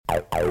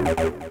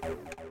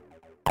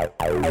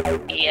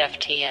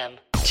EFTM.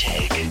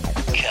 Tech,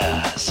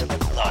 cars,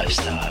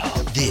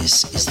 lifestyle.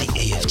 This is the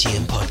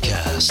EFTM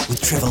podcast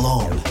with Trevor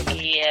Long.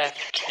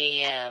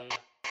 EFTM.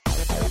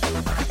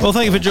 Well,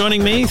 thank you for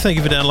joining me. Thank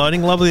you for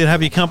downloading. Lovely to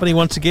have your company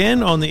once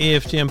again on the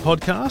EFTM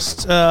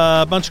podcast.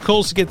 A bunch of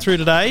calls to get through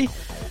today.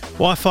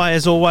 Wi-Fi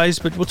as always,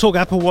 but we'll talk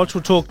Apple Watch,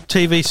 we'll talk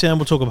TV sound,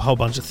 we'll talk a whole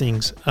bunch of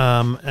things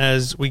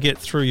as we get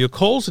through your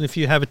calls. And if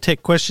you have a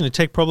tech question, a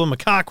tech problem, a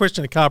car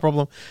question, a car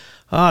problem,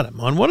 I don't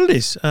mind what it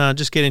is.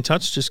 Just get in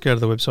touch. Just go to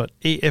the website,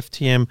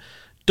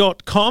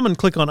 EFTM.com, and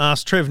click on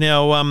Ask Trev.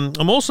 Now,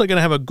 I'm also going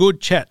to have a good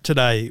chat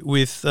today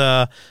with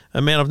a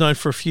man I've known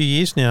for a few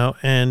years now,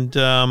 and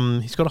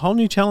he's got a whole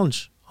new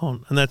challenge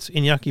on, and that's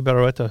Iñaki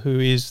Barrueta, who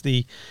is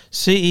the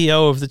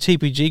CEO of the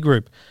TPG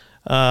Group,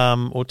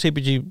 or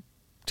TPG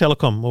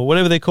Telecom, or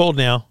whatever they're called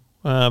now.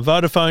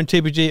 Vodafone,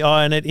 TPG,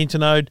 Ionet,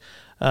 Internode,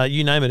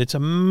 you name it. It's a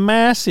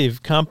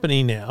massive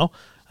company now.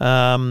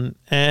 And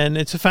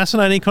it's a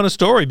fascinating kind of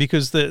story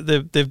because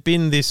they've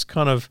been this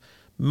kind of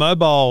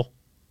mobile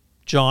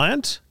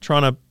giant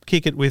trying to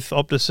kick it with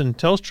Optus and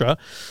Telstra.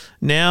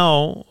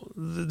 Now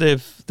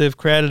they've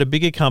created a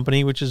bigger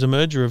company, which is a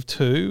merger of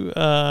two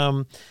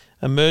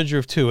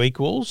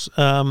equals.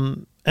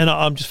 And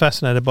I'm just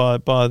fascinated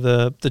by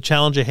the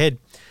challenge ahead.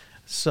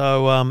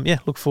 So,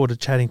 look forward to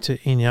chatting to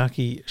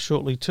Iñaki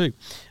shortly too.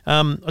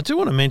 I do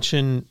want to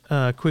mention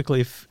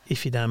quickly,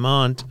 if you don't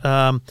mind,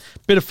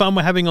 bit of fun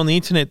we're having on the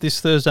internet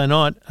this Thursday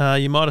night.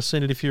 You might have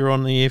seen it if you're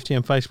on the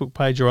EFTM Facebook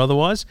page or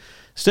otherwise.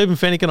 Stephen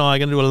Fennick and I are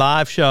going to do a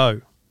live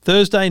show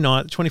Thursday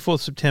night, 24th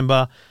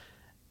September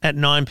at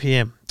 9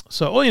 p.m.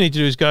 So all you need to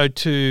do is go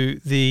to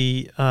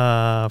the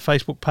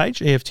Facebook page,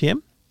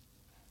 EFTM,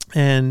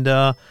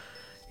 and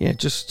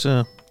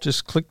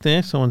just click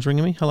there. Someone's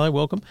ringing me. Hello,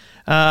 welcome.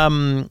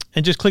 And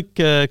just click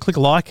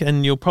like,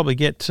 and you'll probably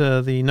get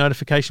the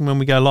notification when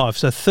we go live.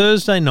 So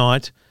Thursday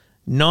night,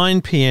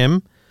 9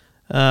 p.m.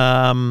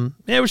 We're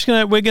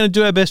going to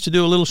do our best to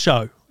do a little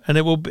show, and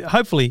it will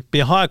hopefully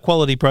be a higher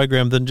quality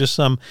program than just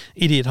some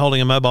idiot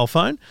holding a mobile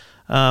phone,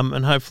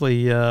 and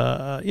hopefully,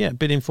 a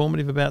bit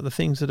informative about the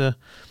things that are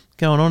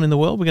going on in the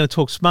world. We're going to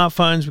talk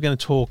smartphones. We're going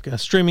to talk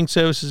streaming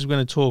services. We're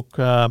going to talk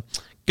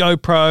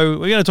GoPro.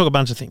 We're going to talk a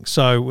bunch of things.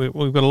 So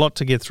we've got a lot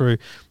to get through.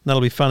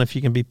 That'll be fun if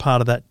you can be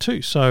part of that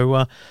too.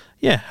 So,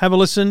 have a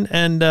listen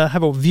and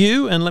have a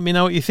view and let me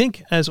know what you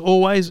think. As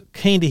always,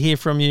 keen to hear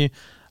from you.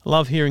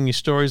 Love hearing your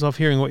stories. Love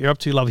hearing what you're up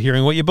to. Love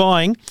hearing what you're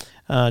buying.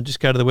 Just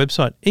go to the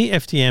website,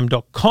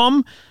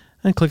 EFTM.com,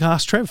 and click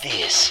Ask Trev.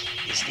 This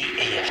is the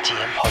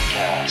EFTM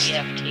podcast.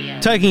 EFTM.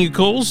 Taking your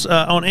calls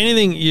on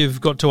anything you've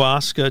got to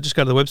ask, just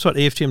go to the website,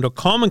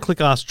 EFTM.com, and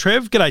click Ask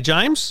Trev. G'day,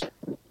 James.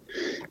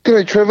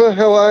 G'day, Trevor.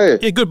 How are you?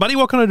 Yeah, good, buddy.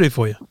 What can I do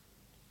for you?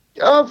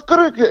 I've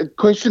got a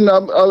question.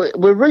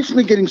 We're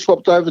recently getting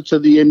swapped over to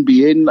the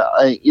NBN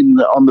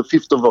on the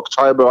 5th of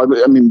October.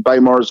 I'm in Bay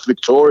Morris,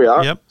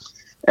 Victoria. Yep.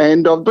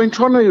 And I've been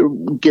trying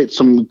to get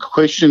some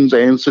questions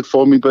answered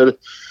for me, but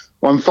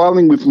I'm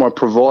filing with my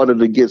provider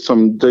to get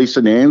some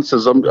decent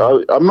answers. I'm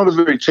not a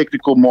very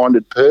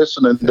technical-minded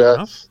person. And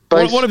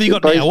what have you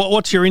got now?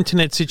 What's your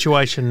internet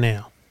situation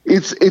now?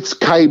 It's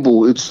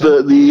cable. It's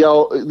the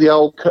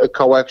old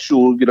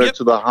coaxial,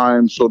 to the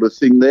home sort of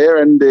thing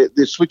there, and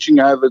they're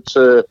switching over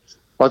to,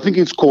 I think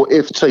it's called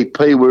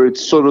FTP, where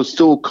it's sort of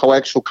still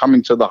coaxial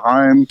coming to the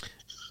home.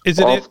 Is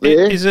it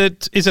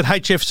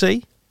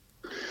HFC?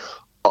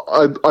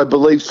 I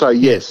believe so.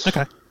 Yes.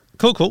 Okay.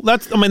 Cool.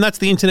 That's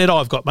the internet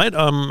I've got, mate.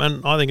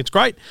 And I think it's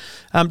great.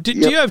 Do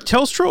you have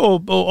Telstra or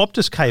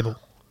Optus cable?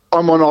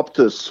 I'm on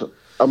Optus.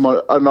 I'm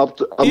on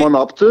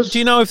Optus. Do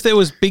you know if there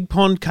was Big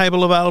Pond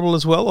cable available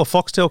as well, or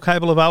Foxtel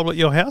cable available at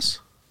your house?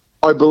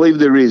 I believe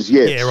there is,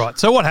 yes. Yeah, right.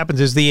 So what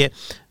happens is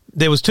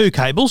there was two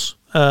cables.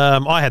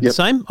 I had the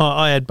same.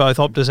 I had both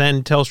Optus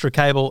and Telstra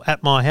cable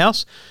at my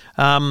house.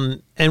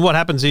 And what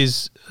happens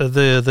is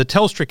the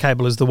Telstra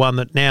cable is the one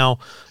that now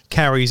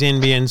carries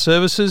NBN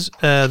services.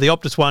 The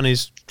Optus one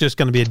is just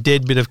going to be a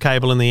dead bit of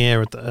cable in the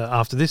air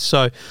after this.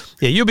 So,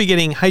 you'll be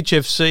getting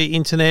HFC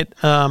internet.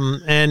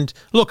 And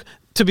look,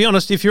 to be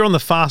honest, if you're on the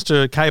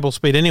faster cable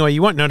speed anyway,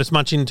 you won't notice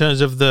much in terms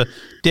of the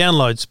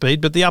download speed,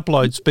 but the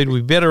upload speed will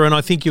be better, and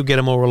I think you'll get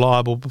a more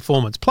reliable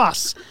performance.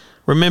 Plus,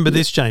 remember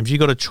this, James,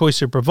 you've got a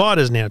choice of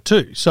providers now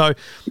too. So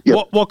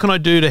what can I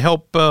do to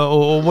help,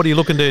 or what are you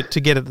looking to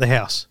get at the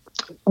house?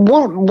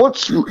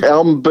 What's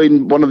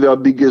been one of our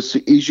biggest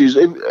issues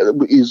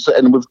is,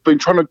 and we've been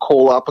trying to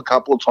call up a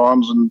couple of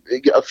times, and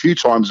a few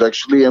times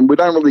actually, and we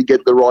don't really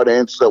get the right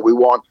answers that we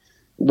want.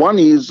 One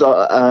is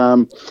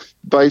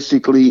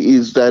basically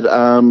is that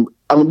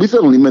with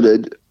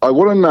Unlimited, I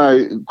want to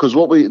know, because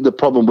the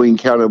problem we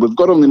encounter, we've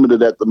got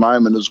Unlimited at the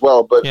moment as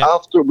well, but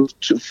after with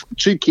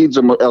two kids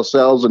and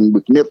ourselves and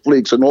with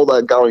Netflix and all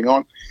that going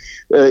on,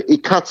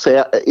 it cuts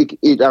out, it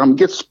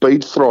gets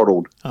speed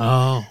throttled.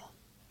 Oh.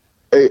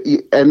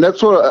 And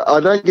that's what I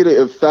don't get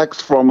a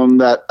facts from them,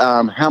 that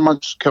how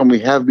much can we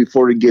have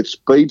before it gets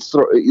speed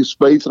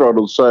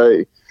throttled.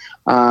 So,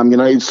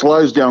 it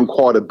slows down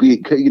quite a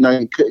bit. Go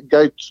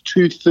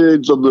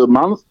 2/3 of the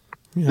month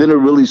then it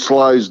really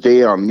slows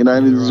down.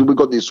 And we've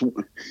got this.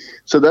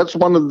 So that's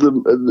one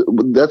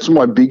of that's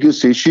my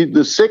biggest issue.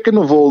 The second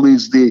of all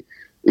is the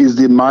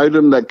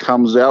modem that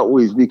comes out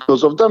with,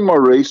 because I've done my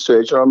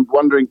research and I'm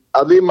wondering,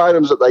 are there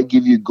modems that they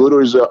give you good,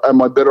 or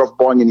am I better off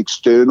buying an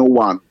external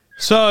one?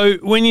 So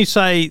when you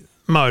say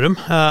modem,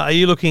 are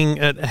you looking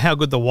at how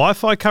good the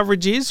Wi-Fi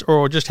coverage is,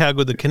 or just how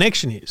good the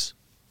connection is?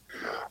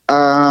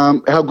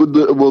 How good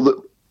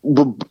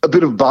a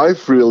bit of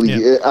both, really.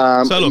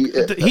 Yeah. So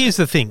look, here's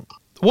the thing.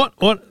 What,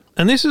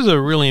 and this is a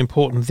really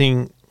important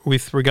thing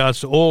with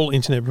regards to all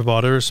internet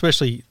providers,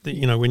 especially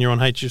when you're on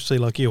HFC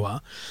like you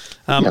are.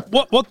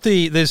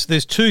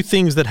 There's two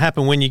things that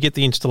happen when you get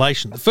the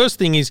installation. The first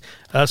thing is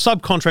a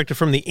subcontractor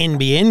from the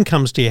NBN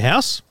comes to your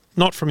house,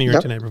 not from your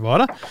internet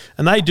provider,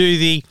 and they do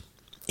the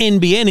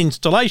NBN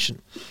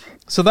installation.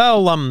 So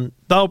they'll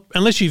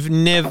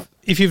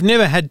if you've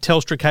never had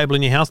Telstra cable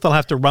in your house, they'll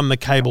have to run the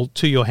cable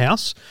to your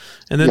house,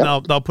 and then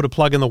they'll put a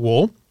plug in the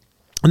wall,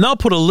 and they'll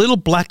put a little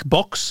black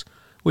box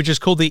which is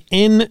called the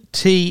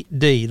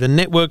NTD, the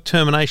Network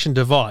Termination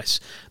Device.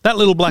 That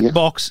little black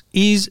box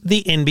is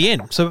the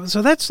NBN.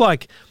 So that's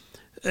like,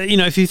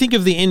 if you think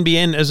of the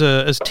NBN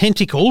as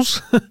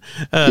tentacles,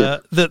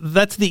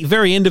 that's the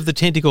very end of the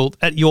tentacle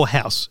at your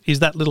house, is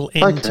that little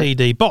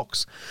NTD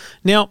box.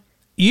 Now,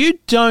 you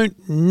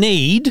don't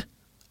need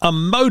a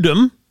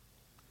modem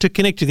to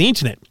connect to the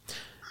internet.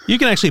 You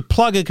can actually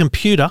plug a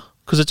computer,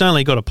 because it's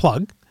only got a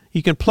plug.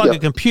 You can plug a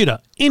computer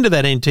into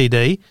that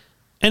NTD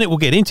and it will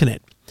get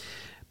internet.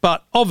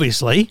 But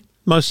obviously,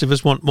 most of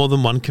us want more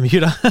than one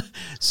computer.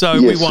 So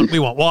we want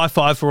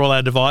Wi-Fi for all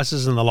our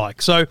devices and the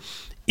like. So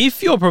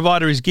if your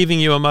provider is giving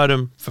you a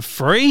modem for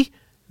free,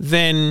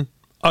 then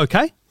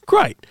okay,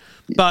 great.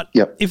 But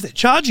if they're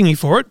charging you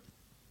for it,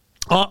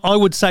 I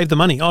would save the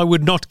money. I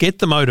would not get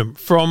the modem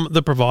from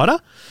the provider.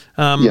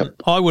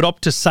 I would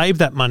opt to save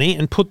that money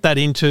and put that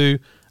into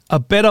a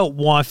better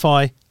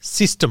Wi-Fi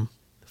system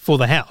for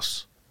the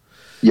house.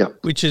 Yeah,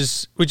 which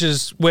is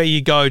where you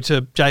go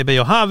to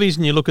JB or Harvey's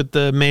and you look at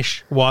the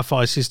mesh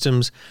Wi-Fi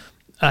systems.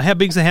 How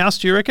big's the house,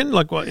 do you reckon?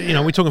 Like,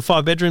 we're talking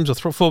 5 bedrooms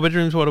or 4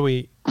 bedrooms? What are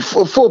we?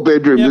 4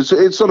 bedrooms. Yep.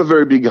 It's not a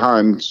very big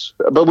homes,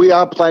 but we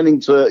are planning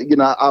to,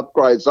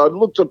 upgrade. So I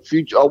looked at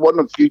future. I want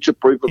to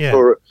future-proof it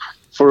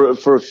for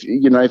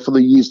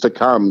the years to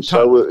come.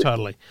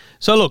 Totally.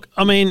 So look,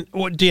 I mean,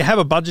 do you have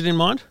a budget in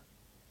mind?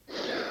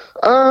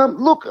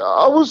 Look,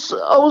 I was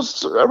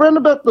around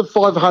about the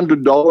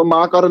 $500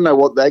 mark. I don't know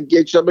what that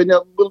gets you. I mean,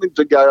 I'm willing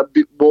to go a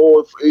bit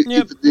more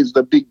if there's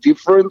the big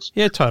difference.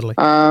 Yeah, totally.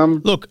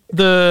 Look,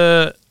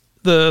 the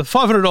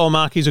 $500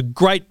 mark is a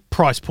great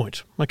price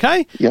point.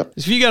 Okay. Yep.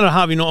 So if you go to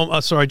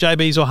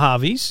JB's or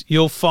Harvey's,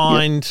 you'll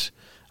find.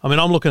 I mean,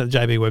 I'm looking at the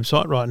JB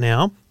website right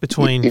now,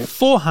 between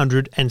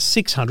 $400 and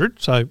 $600,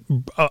 so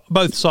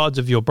both sides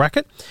of your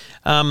bracket,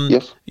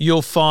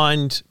 you'll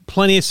find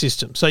plenty of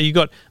systems. So you've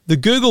got the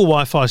Google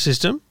Wi-Fi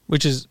system,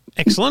 which is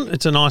excellent.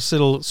 It's a nice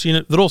little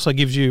unit that also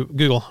gives you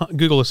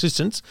Google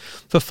Assistance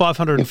for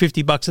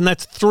 $550, and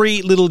that's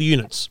 3 little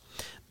units.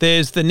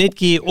 There's the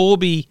Netgear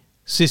Orbi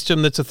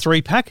system that's a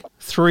 3-pack,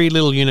 3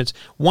 little units.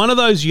 One of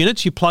those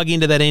units you plug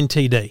into that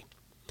NTD.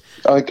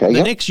 Okay.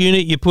 The next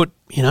unit you put,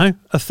 a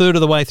third of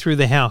the way through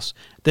the house.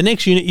 The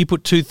next unit you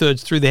put 2/3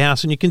 through the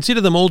house, and you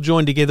consider them all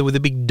joined together with a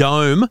big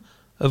dome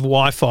of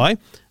Wi-Fi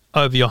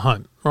over your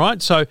home.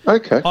 Right? So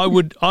I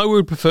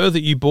would prefer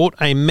that you bought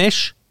a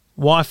mesh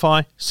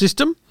Wi-Fi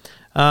system,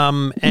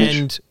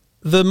 and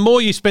the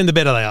more you spend, the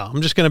better they are.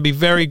 I'm just going to be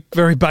very,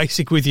 very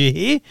basic with you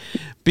here,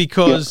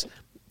 because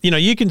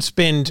you can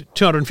spend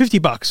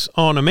 $250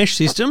 on a mesh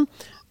system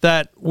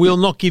that will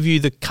not give you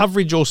the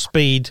coverage or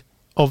speed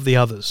of the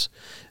others.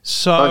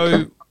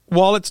 So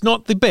while it's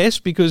not the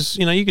best, because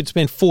you could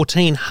spend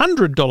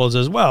 $1,400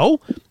 as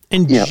well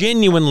and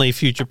genuinely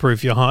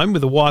future-proof your home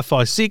with a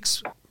Wi-Fi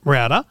 6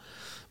 router,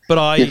 but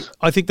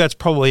I think that's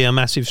probably a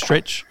massive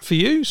stretch for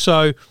you.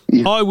 So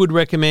I would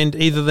recommend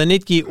either the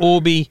Netgear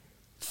Orbi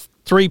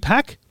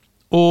 3-pack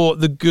or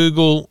the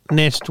Google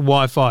Nest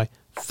Wi-Fi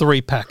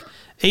 3-pack.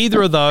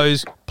 Either of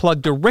those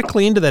plugged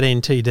directly into that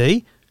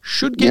NTD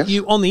should get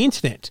you on the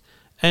internet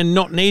and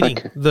not needing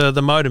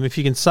the modem if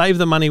you can save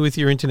the money with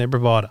your internet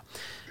provider.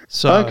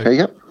 So,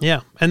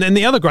 and then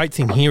the other great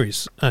thing here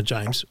is,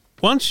 James,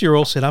 once you're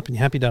all set up and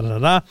you're happy,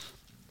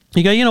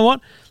 you go, you know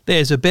what?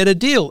 There's a better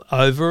deal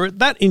over at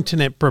that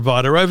internet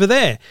provider over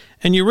there.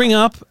 And you ring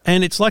up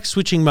and it's like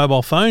switching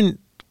mobile phone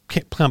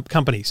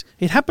companies.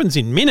 It happens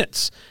in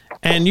minutes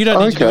and you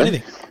don't need to do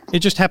anything. It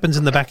just happens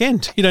in the back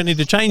end. You don't need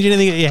to change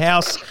anything at your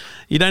house.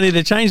 You don't need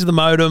to change the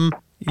modem.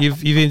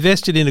 You've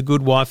invested in a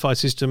good Wi-Fi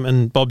system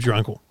and Bob's your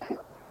uncle.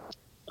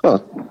 Oh,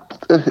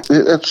 that's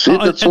it. That's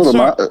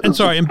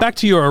all and back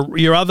to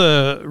your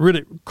other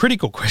really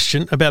critical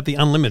question about the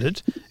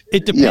unlimited.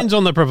 It depends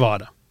on the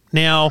provider.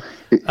 Now,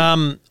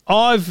 I'm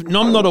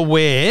not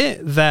aware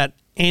that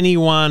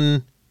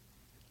anyone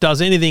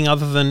does anything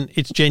other than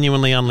it's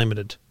genuinely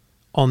unlimited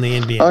on the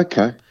NBN.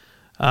 Okay.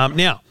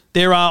 Now,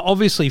 there are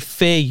obviously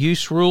fair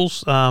use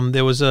rules.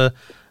 There was a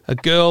a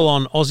girl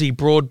on Aussie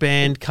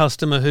Broadband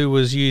customer who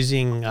was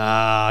using,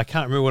 I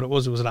can't remember what it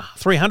was. It was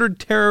 300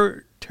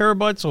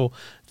 terabytes or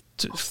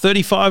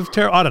 35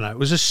 I don't know. It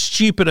was a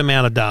stupid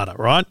amount of data,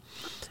 right?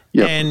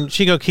 Yep. And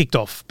she got kicked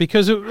off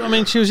because,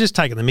 she was just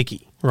taking the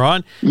mickey,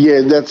 right? Yeah,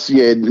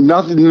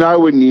 nothing,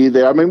 nowhere near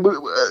there. I mean,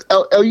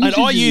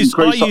 our usage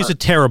I use a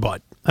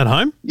terabyte at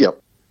home.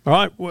 Yep.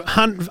 Right,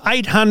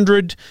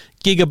 800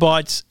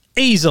 gigabytes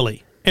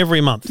easily every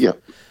month.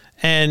 Yep.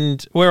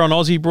 And we're on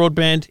Aussie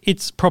Broadband.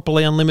 It's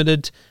properly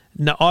unlimited.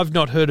 No, I've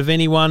not heard of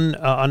anyone.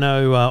 I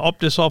know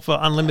Optus offer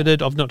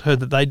unlimited. I've not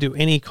heard that they do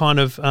any kind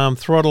of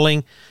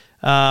throttling.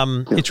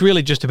 It's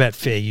really just about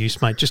fair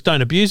use, mate. Just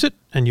don't abuse it,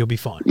 and you'll be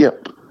fine.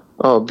 Yep.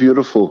 Oh,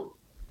 beautiful.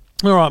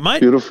 All right, mate.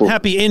 Beautiful.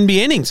 Happy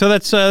NBNing. So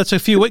that's a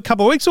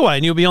couple of weeks away,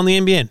 and you'll be on the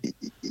NBN.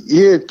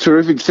 Yeah,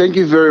 terrific. Thank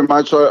you very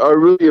much. I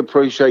really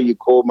appreciate your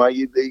call,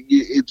 mate.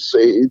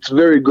 It's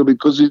very good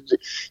because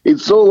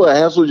it's all a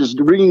hassle just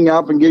ringing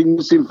up and getting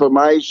this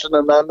information,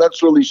 and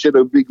that's really shed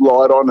a big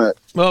light on it.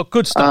 Well,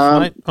 good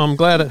stuff, mate. I'm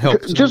glad it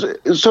helps.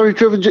 Sorry,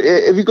 Trevor,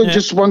 have you got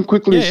just one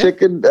quickly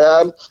second?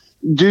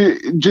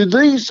 Do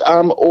these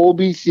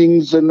Orbi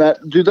things and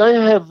that, do they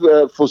have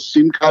for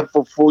SIM card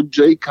for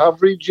 4G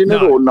coverage in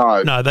it or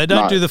no? No, they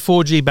don't do the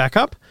 4G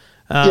backup.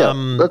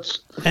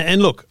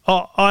 And look,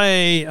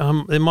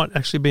 there might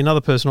actually be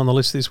another person on the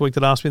list this week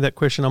that asked me that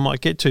question I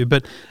might get to,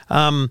 but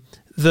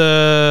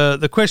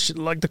the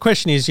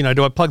question is,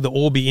 do I plug the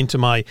Orbi into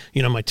my,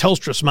 my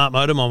Telstra smart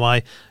modem or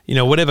my,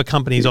 whatever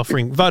company is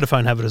offering?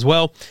 Vodafone have it as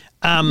well.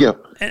 And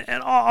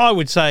I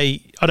would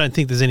say I don't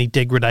think there's any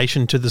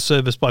degradation to the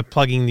service by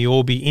plugging the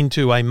Orbi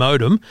into a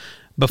modem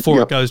before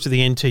it goes to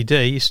the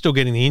NTD. You're still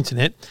getting the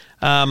internet.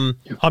 I'm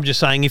just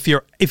saying if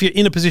you're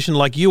in a position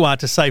like you are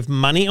to save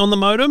money on the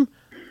modem,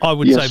 I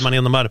would save money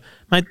on the modem.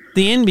 Mate,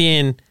 the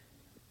NBN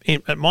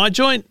at my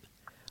joint,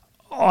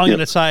 I'm going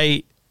to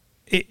say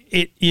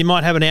you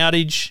might have an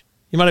outage.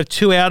 You might have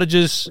 2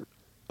 outages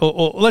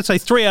or let's say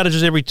 3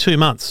 outages every 2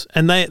 months,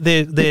 and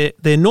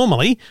they're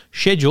normally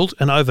scheduled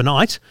and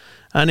overnight.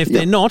 And if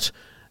they're not,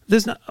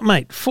 there's no,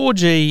 mate,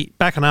 4G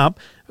backing up,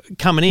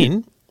 coming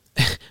in.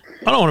 I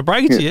don't want to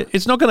break it to you.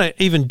 It's not going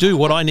to even do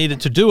what I need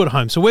it to do at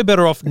home. So we're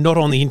better off not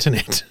on the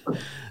internet.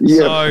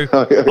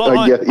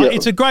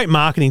 It's a great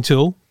marketing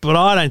tool, but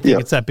I don't think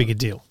it's that big a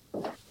deal.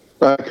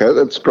 Okay,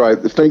 that's great.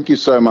 Thank you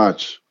so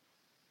much.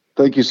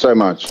 Thank you so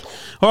much.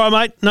 All right,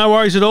 mate. No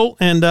worries at all.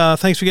 And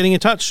thanks for getting in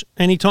touch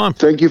anytime.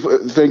 Thank you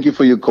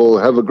for your call.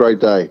 Have a great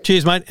day.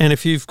 Cheers, mate. And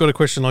if you've got a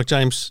question like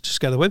James,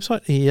 just go to the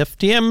website,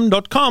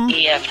 EFTM.com.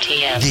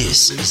 EFTM.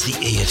 This is the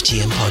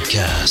EFTM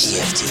Podcast.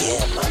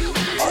 EFTM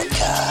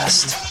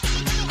Podcast.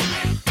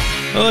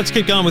 Well, let's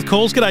keep going with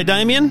calls. G'day,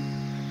 Damien.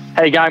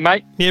 How you going,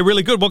 mate? Yeah,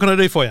 really good. What can I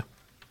do for you?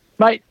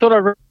 Mate, thought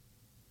I'd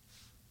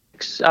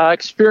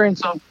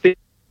experience on fit.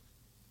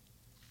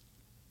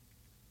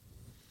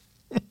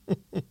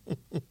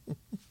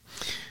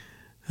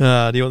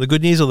 Do you want the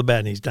good news or the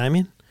bad news,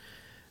 Damien?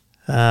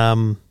 I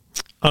don't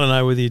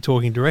know whether you're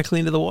talking directly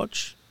into the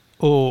watch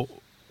or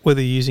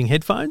whether you're using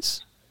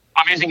headphones.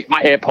 I'm using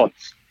my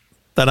AirPods.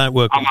 They don't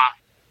work well.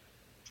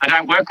 They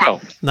don't work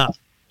well? No.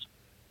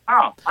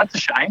 Oh, that's a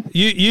shame.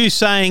 You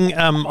saying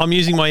I'm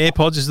using my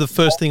AirPods is the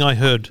first thing I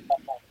heard.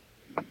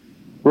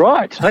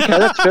 Right.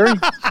 Okay,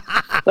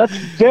 that's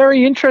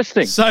very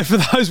interesting. So for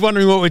those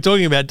wondering what we're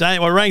talking about,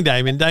 I rang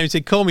Damien. Damien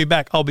said, call me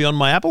back. I'll be on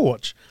my Apple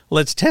Watch.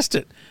 Let's test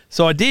it.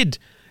 So I did.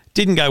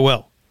 Didn't go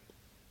well.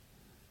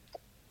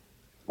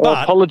 Well,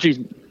 apologies.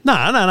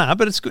 No,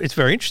 but it's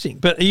very interesting.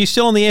 But are you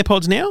still on the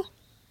AirPods now?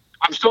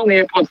 I'm still on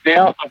the AirPods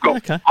now.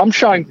 I'm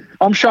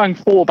showing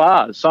 4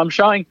 bars. So I'm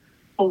showing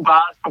 4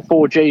 bars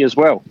for 4G as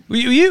well.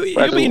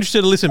 You'll be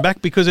interested to listen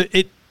back because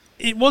it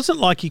wasn't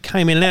like you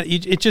came in and out.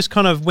 It just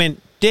kind of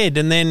went dead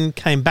and then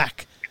came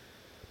back.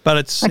 But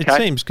it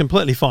seems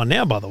completely fine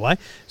now, by the way.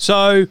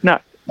 So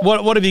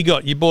what have you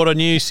got? You bought a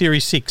new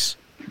Series 6.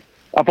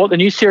 I bought the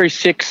new Series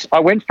 6.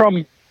 I went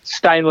from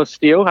stainless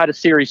steel, had a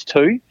Series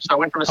 2. So I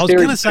went from a Series 2. I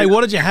was going to say,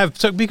 what did you have?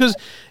 So because,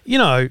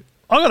 I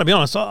got to be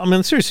honest, I mean,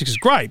 the Series 6 is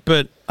great,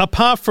 but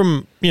apart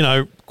from,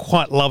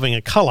 quite loving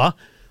a colour,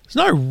 there's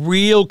no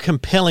real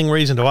compelling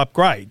reason to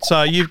upgrade.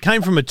 So you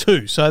came from a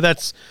 2. So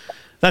that's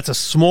a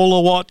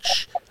smaller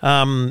watch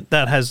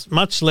that has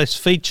much less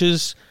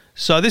features.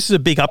 So this is a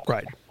big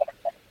upgrade.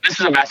 This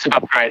is a massive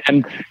upgrade.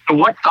 And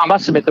what I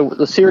must admit,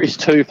 the Series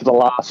 2 for the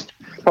last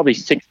probably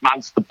 6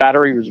 months, the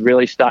battery was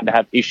really starting to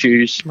have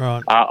issues.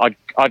 Right. I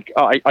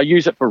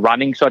use it for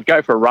running. So I'd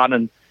go for a run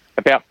and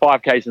about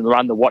 5Ks in the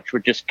run, the watch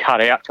would just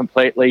cut out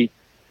completely.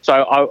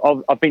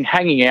 So I've been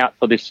hanging out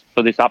for this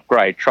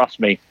upgrade, trust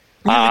me.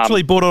 You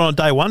actually bought it on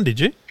day one, did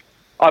you?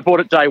 I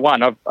bought it day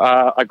one.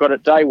 I got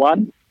it day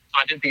one. So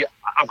I didn't think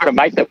I've got a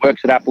mate that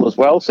works at Apple as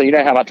well, so you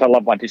know how much I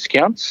love my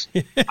discounts.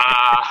 Can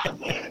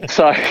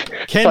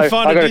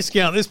find a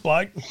discount, this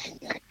bloke.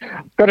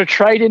 Got a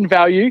trade-in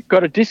value,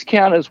 got a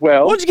discount as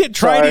well. What did you get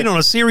trade-in on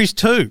a Series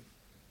 2?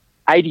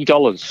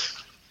 $80.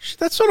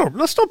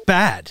 That's not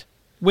bad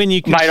when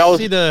you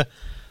consider,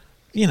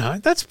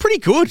 that's pretty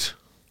good.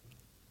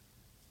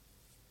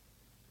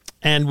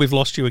 And we've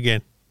lost you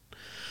again.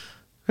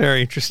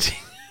 Very interesting.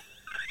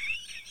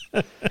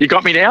 You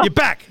got me now? You're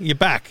back. You're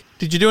back.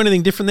 Did you do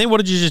anything different there? What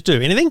did you just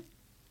do? Anything?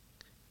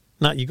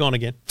 No, you're gone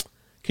again.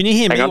 Can you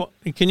hear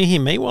me? Can you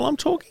hear me while I'm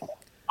talking?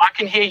 I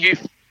can hear you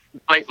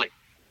completely.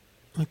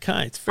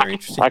 Okay, it's very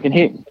interesting. I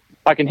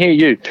can hear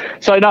you.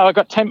 So no, I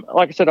got 10.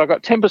 Like I said, I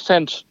got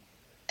 10%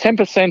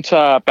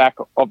 back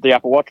of the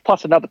Apple Watch,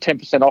 plus another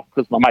 10% off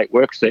because my mate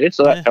works there,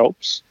 so that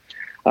helps.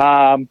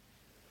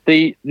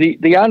 The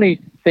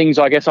only things,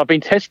 I guess, I've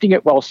been testing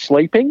it while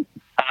sleeping,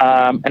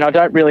 and I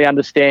don't really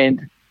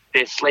understand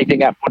their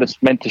sleeping app, what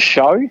it's meant to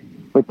show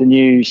with the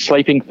new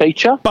sleeping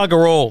feature.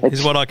 Bugger all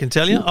is what I can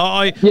tell you.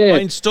 I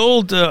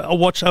installed a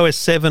Watch OS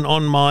 7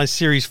 on my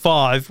Series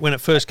 5 when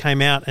it first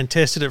came out and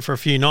tested it for a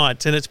few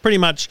nights, and it's pretty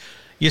much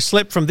you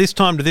slept from this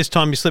time to this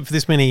time, you slept for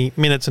this many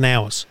minutes and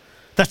hours.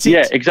 That's it.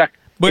 Yeah, exactly.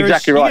 Whereas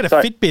exactly right. You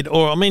get a Fitbit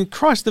or, I mean,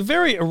 Christ, the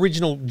very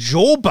original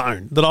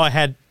Jawbone that I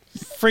had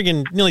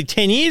friggin' nearly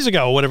 10 years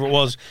ago or whatever it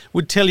was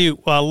would tell you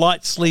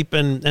light sleep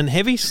and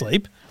heavy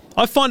sleep.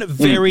 I find it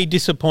very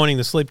disappointing,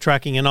 the sleep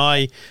tracking, and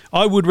I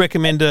would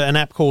recommend an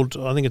app called,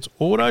 I think it's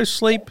Auto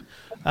Sleep.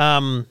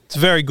 It's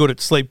very good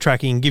at sleep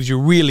tracking and gives you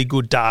really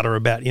good data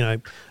about,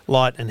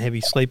 light and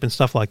heavy sleep and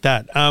stuff like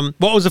that.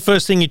 What was the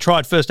first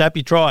app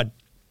you tried?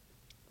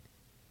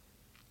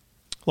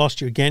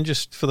 Lost you again,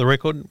 just for the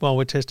record, while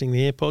we're testing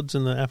the AirPods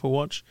and the Apple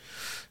Watch.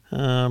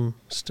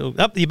 Still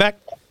up, you back?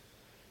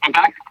 I'm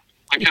back.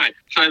 Okay,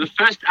 so the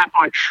first app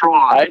I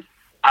tried,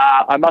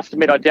 I must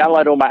admit I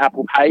downloaded all my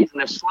Apple Pays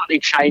and they've slightly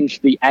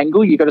changed the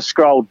angle. You've got to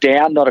scroll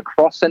down, not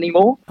across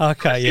anymore.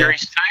 Okay, yeah.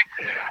 Series 2.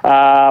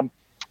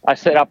 I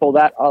set up all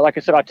that. Like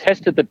I said, I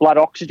tested the blood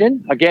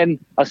oxygen. Again,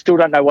 I still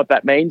don't know what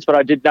that means, but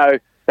I did know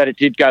that it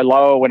did go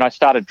lower when I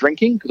started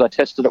drinking because I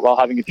tested it while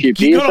having a few beers.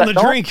 You got on the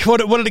drink. What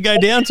did it go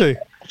down to?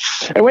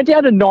 It went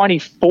down to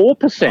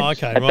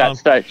 94% at that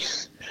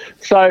stage.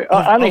 So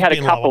I only had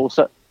a couple.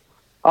 So,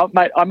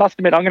 mate, I must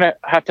admit, I'm going to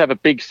have a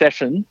big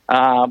session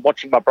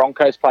watching my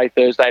Broncos play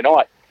Thursday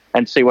night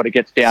and see what it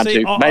gets down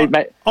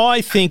to.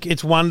 I think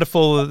it's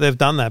wonderful that they've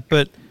done that,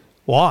 but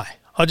why?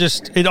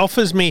 It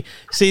offers me...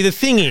 See, the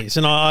thing is,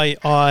 and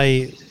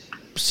I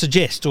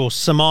suggest or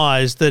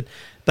surmise that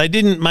they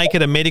didn't make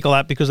it a medical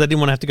app because they didn't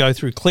want to have to go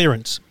through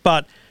clearance.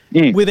 But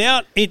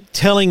without it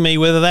telling me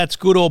whether that's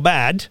good or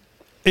bad,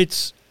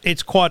 it's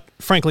quite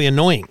frankly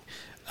annoying.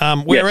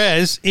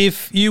 Whereas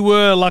if you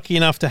were lucky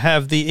enough to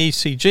have the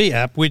ECG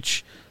app,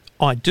 which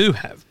I do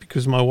have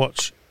because my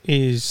watch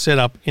is set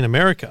up in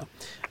America,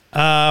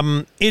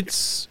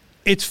 it's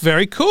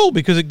very cool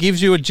because it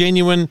gives you a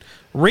genuine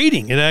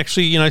reading. It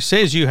actually,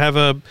 says you have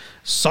a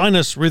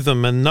sinus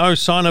rhythm and no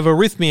sign of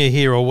arrhythmia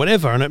here or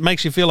whatever, and it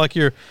makes you feel like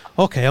you're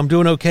okay. I'm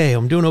doing okay.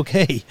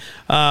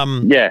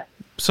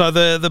 So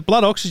the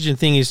blood oxygen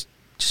thing is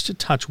just a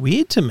touch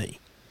weird to me.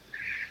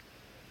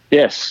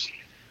 Yes.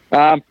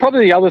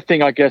 Probably the other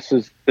thing, I guess,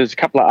 is there's a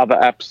couple of other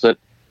apps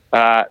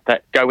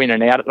that go in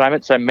and out at the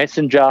moment. So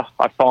Messenger,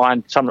 I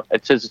find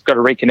it says it's got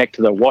to reconnect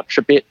to the watch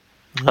a bit.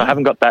 Mm-hmm. I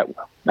haven't got that.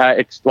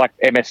 It's like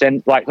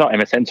MSN,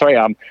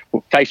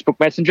 Facebook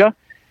Messenger.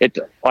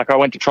 I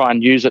went to try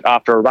and use it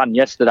after a run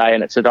yesterday,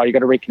 and it said, you got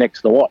to reconnect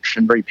to the watch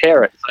and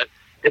repair it. So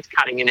it's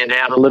cutting in and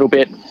out a little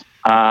bit.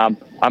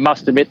 I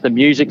must admit the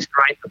music's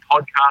great, the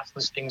podcast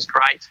listing's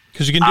great.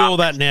 Because you can do all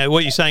that now.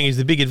 What you're saying is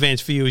the big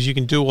advance for you is you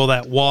can do all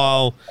that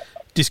while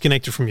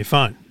disconnected from your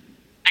phone.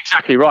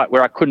 Exactly right,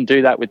 where I couldn't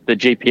do that with the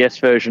GPS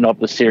version of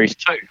the Series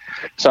 2.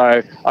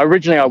 So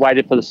originally I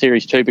waited for the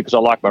Series 2 because I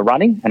like my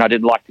running and I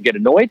didn't like to get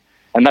annoyed.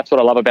 And that's what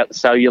I love about the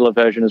cellular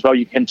version as well.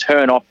 You can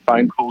turn off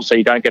phone calls so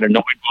you don't get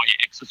annoyed while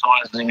you're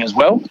exercising as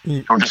well.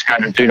 Or just go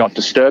to do not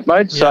disturb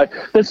mode. Yeah.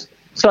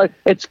 So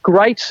it's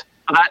great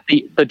for that.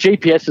 The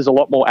GPS is a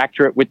lot more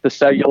accurate with the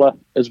cellular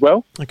as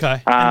well.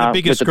 Okay. And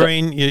the bigger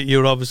screen you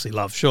would obviously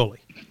love, surely.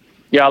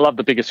 Yeah, I love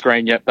the bigger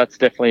screen. Yeah, that's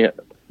definitely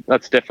another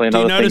thing as well. Do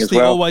you notice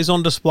the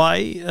always-on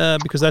display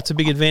because that's a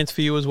big advance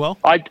for you as well?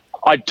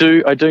 I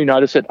do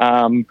notice it.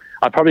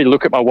 I probably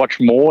look at my watch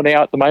more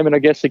now at the moment, I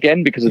guess,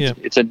 again, because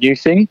it's a new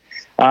thing.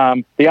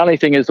 The only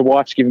thing is the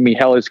wife's giving me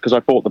hell is because I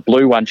bought the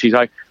blue one. She's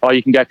like,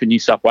 you can go for New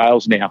South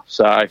Wales now.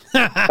 So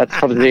that's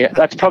probably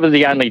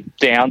the only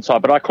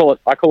downside. But I call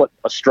it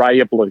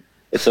Australia blue.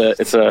 It's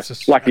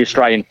like the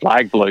Australian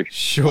flag blue.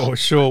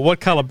 Sure. What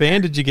colour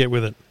band did you get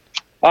with it?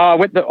 I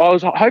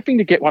was hoping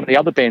to get one of the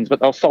other bands, but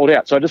they were sold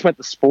out. So I just went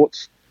the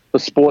sports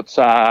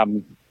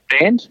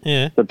band,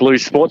 the blue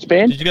sports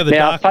band. Did you go the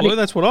dark blue?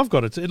 That's what I've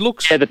got. It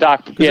looks the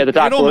dark blue. It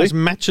almost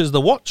matches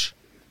the watch.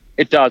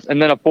 It does,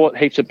 and then I bought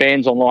heaps of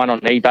bands online on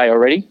eBay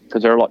already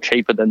because they're a lot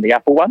cheaper than the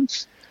Apple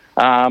ones.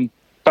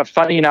 But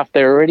funny enough,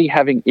 they're already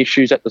having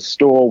issues at the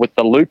store with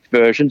the Loop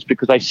versions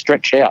because they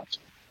stretch out.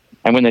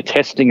 And when they're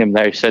testing them,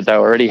 they said they're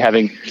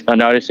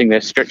noticing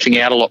they're stretching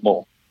out a lot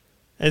more.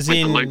 As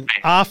in,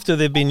 after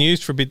they've been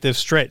used for a bit, they've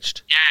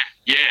stretched.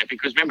 Yeah,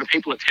 because remember,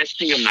 people are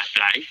testing them that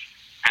day,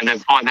 and they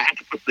had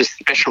to put this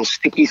special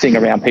sticky thing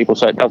around people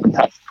so it doesn't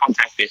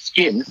contact their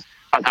skin.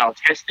 But they were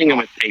testing them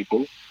with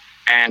people,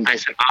 and they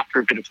said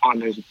after a bit of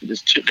time,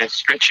 they're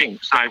stretching.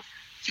 So,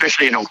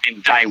 especially in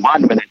day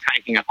one when they're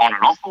taking it on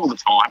and off all the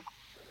time,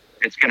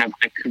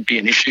 it could be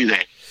an issue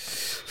there.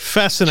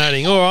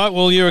 Fascinating. All right.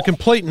 Well, you're a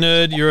complete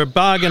nerd. You're a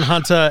bargain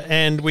hunter,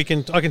 and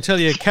I can tell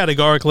you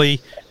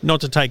categorically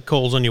not to take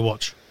calls on your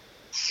watch.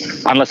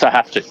 Unless I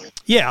have to.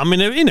 Yeah, I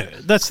mean,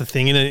 that's the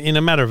thing. In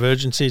a matter of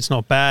urgency, it's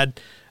not bad.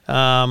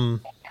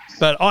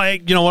 But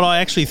I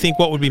actually think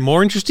what would be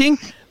more interesting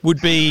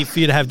would be for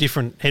you to have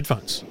different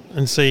headphones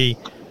and see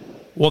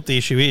what the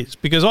issue is.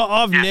 Because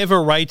I've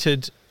never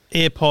rated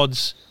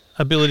AirPods'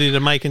 ability to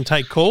make and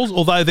take calls,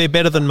 although they're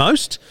better than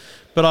most.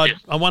 But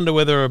I wonder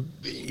whether,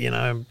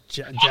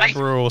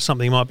 Jabra or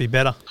something might be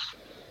better.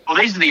 Well,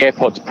 these are the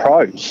AirPods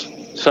Pros.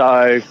 So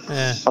I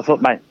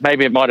thought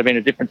maybe it might have been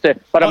a difference there.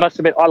 But I must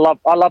admit, I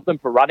love them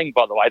for running,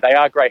 by the way. They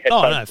are great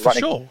headphones for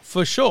running.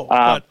 For sure.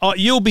 But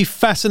you'll be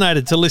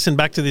fascinated to listen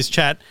back to this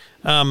chat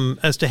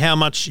as to how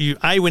much you,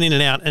 A, went in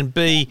and out, and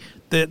B,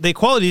 the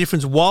quality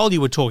difference while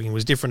you were talking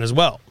was different as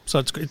well. So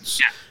it's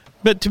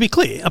But to be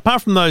clear,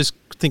 apart from those,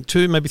 I think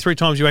 2, maybe 3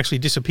 times you actually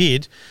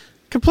disappeared,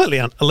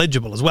 completely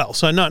illegible as well.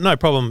 So no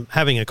problem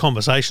having a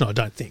conversation, I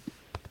don't think.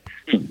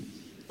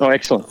 Oh,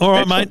 excellent. All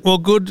right, mate. Well,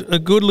 a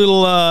good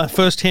little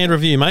first-hand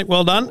review, mate.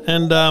 Well done,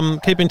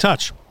 and keep in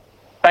touch.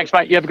 Thanks,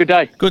 mate. You have a good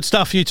day. Good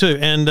stuff, you too.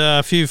 And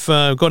if you've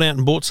gone out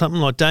and bought something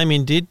like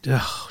Damien did,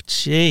 oh,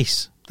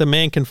 jeez, the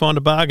man can find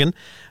a bargain.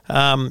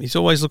 He's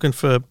always looking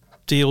for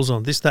deals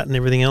on this, that, and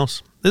everything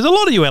else. There's a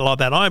lot of you out like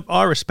that.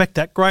 I respect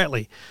that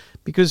greatly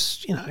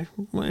because,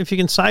 if you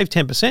can save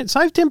 10%,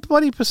 save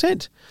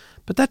 10%.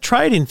 But that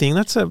trade-in thing,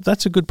 that's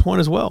a good point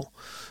as well.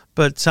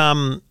 But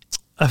I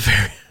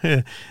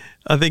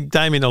think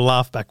Damien will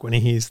laugh back when he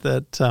hears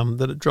that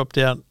it dropped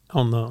out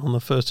on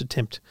the first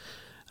attempt.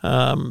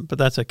 But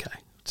that's okay.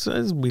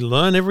 So we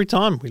learn every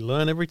time.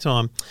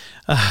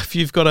 If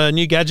you've got a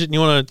new gadget and you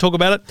want to talk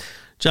about it,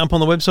 jump on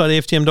the website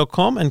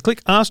EFTM.com and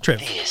click Ask Trev.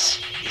 This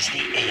is the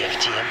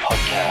EFTM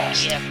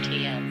podcast.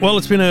 EFTM. Well,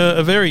 it's been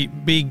a very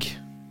big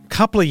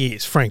couple of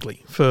years,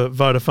 frankly, for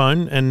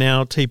Vodafone and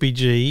now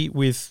TPG,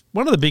 with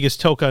one of the biggest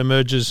telco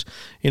mergers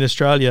in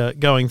Australia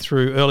going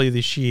through earlier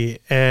this year.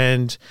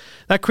 And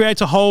that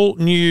creates a whole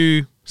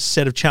new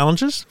set of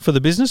challenges for the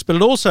business, but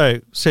it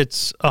also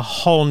sets a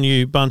whole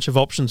new bunch of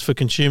options for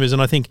consumers.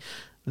 And I think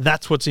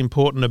that's what's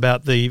important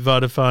about the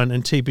Vodafone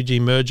and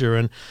TPG merger.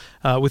 And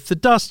with the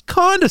dust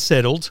kind of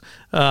settled,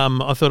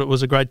 I thought it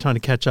was a great time to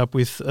catch up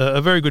with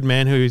a very good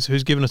man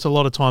who's given us a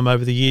lot of time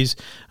over the years,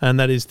 and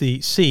that is the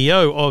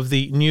CEO of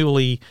the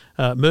newly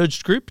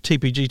merged group,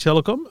 TPG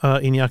Telecom,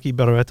 Iñaki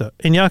Berroeta.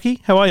 Iñaki,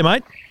 how are you,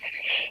 mate?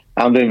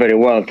 I'm doing very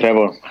well,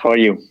 Trevor. How are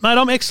you? Mate,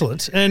 I'm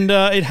excellent. And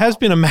it has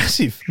been a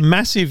massive,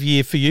 massive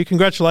year for you.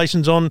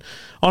 Congratulations on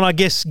I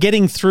guess,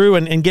 getting through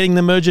and getting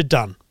the merger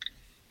done.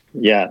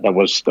 Yeah, that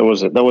was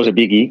a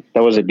biggie.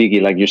 That was a biggie,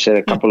 like you said,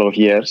 a couple of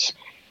years.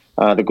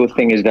 The good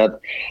thing is that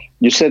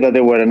you said that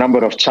there were a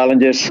number of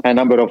challenges, a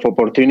number of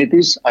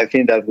opportunities. I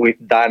think that we've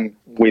done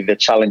with the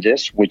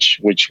challenges, which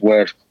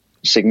were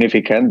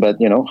significant. But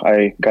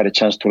I got a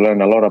chance to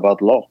learn a lot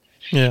about law.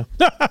 Yeah,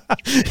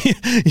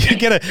 you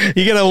get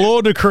a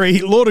law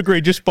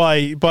degree just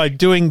by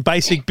doing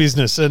basic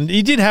business, and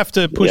you did have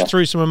to push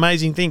through some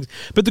amazing things.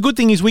 But the good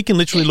thing is we can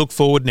literally look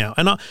forward now.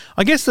 And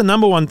I guess the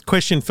number one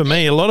question for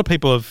me, a lot of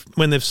people have,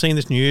 when they've seen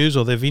this news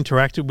or they've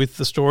interacted with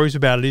the stories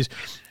about it, is,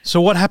 so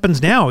what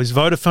happens now? Is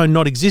Vodafone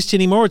not exist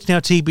anymore? It's now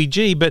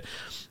TPG. But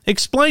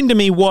explain to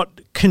me what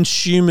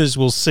consumers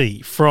will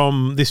see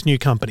from this new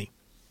company.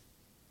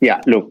 Yeah,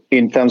 look,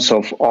 in terms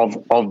of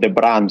the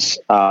brands,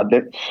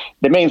 the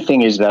main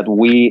thing is that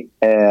we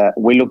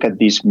look at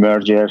this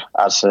merger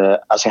as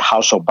a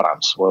house of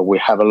brands, where we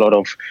have a lot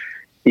of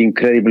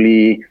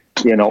incredibly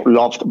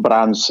loved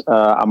brands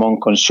among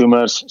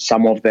consumers.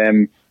 Some of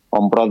them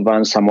on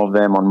broadband, some of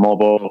them on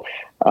mobile.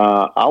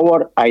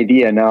 Our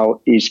idea now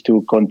is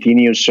to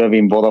continue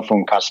serving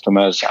Vodafone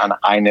customers and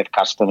iiNet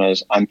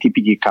customers and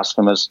TPG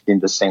customers in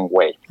the same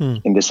way.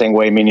 In the same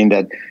way, meaning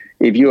that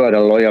if you are a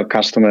loyal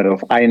customer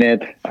of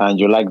iiNet and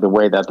you like the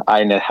way that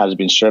iiNet has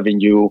been serving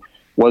you,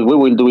 what we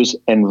will do is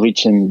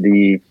enriching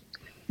the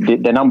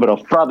number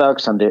of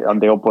products and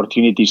the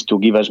opportunities to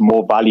give us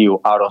more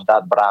value out of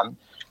that brand.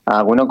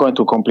 We're not going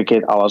to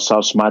complicate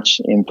ourselves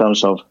much in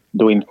terms of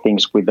doing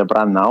things with the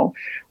brand now.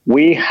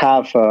 We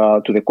have,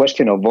 to the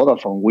question of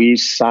Vodafone, we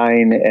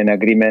signed an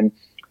agreement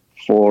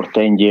for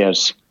 10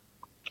 years.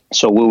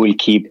 So we will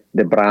keep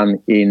the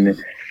brand in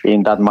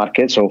that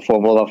market. So for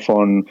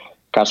Vodafone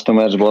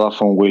customers,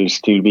 Vodafone will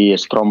still be a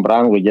strong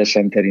brand. We just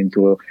entered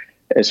into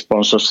a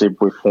sponsorship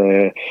with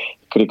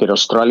Cricket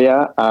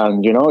Australia,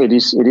 and it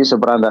is a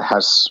brand that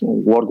has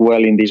worked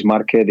well in this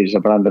market. It's a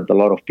brand that a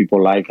lot of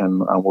people like, and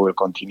we will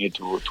continue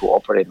to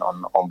operate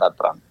on that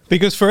brand.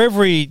 Because for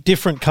every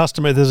different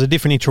customer, there's a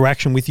different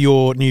interaction with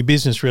your new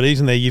business, really,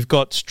 isn't there? You've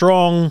got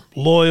strong,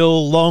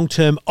 loyal,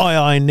 long-term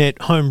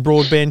iiNet home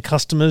broadband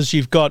customers.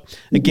 You've got,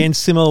 again,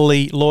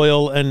 similarly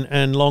loyal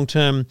and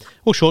long-term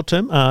or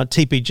short-term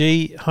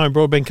TPG home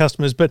broadband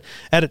customers. But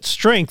at its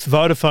strength,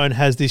 Vodafone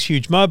has this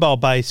huge mobile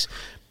base.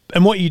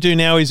 And what you do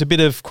now is a bit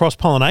of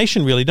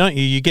cross-pollination, really, don't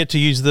you? You get to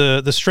use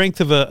the strength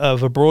of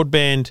a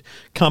broadband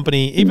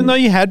company. Even though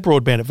you had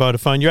broadband at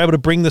Vodafone, you're able to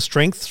bring the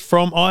strength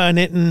from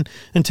iiNet and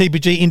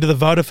TPG into the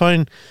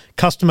Vodafone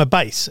customer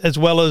base, as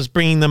well as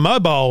bringing the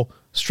mobile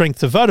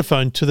strength of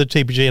Vodafone to the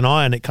TPG and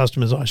iiNet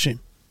customers, I assume.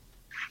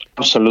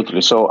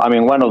 Absolutely. So, I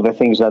mean, one of the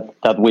things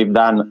that we've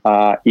done,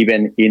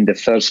 even in the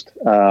first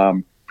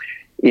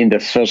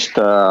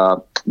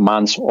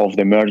months of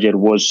the merger,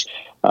 was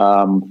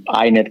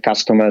iiNet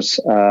customers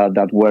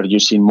that were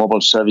using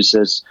mobile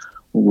services.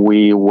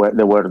 They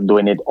were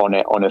doing it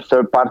on a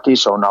third party.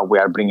 So now we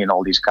are bringing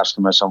all these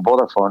customers on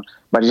Vodafone.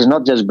 But it's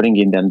not just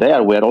bringing them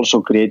there. We are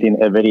also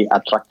creating a very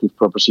attractive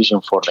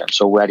proposition for them.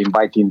 So we are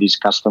inviting these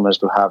customers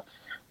to have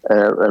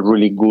a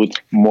really good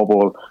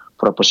mobile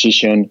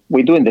proposition.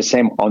 We're doing the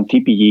same on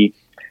TPG.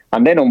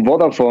 And then on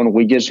Vodafone,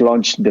 we just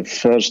launched the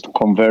first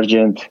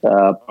convergent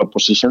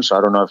proposition. So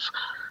I don't know if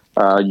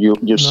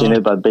you've seen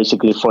it, but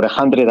basically for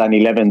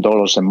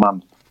 $111 a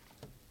month,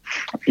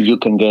 you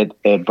can get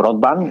a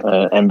broadband,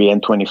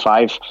 NBN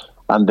 25,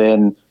 and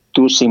then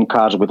 2 SIM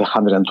cards with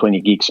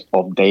 120 gigs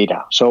of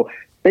data. So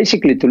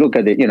basically, to look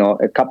at it,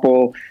 a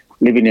couple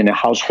living in a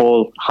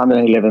household,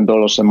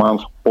 $111 a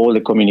month, all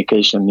the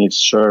communication needs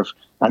served.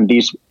 And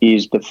this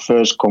is the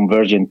first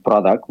convergent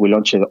product. We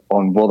launched it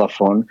on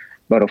Vodafone.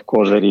 But of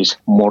course, there is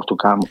more to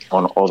come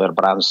on other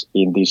brands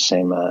in this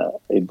same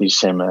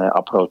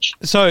approach.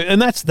 So,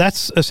 and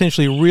that's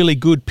essentially a really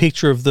good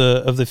picture of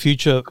the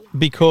future,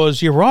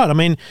 because you're right. I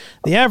mean,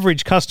 the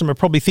average customer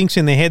probably thinks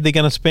in their head they're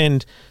going to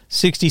spend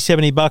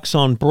 $60-$70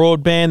 on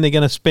broadband. They're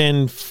going to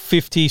spend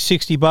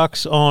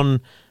 $50-$60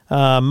 on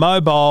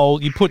mobile.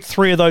 You put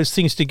 3 of those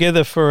things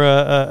together for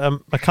a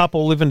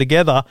couple living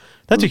together.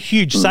 That's a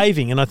huge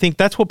saving, and I think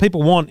that's what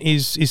people want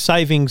is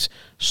savings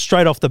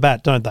straight off the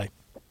bat, don't they?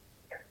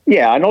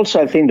 Yeah, and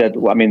also I think that,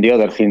 the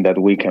other thing that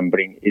we can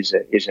bring is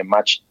a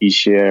much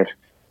easier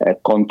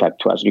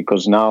contact to us,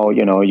 because now,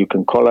 you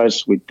can call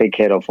us, we take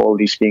care of all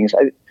these things.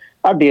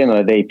 At the end of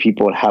the day,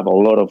 people have a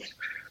lot of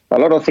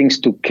things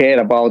to care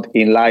about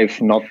in life,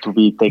 not to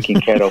be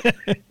taking care of,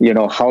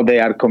 how they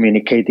are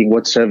communicating,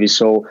 what service.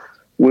 So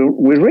we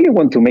really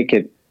want to make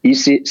it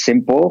easy,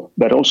 simple,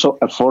 but also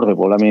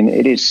affordable. I mean,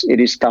 it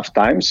is tough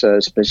times,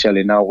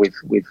 especially now with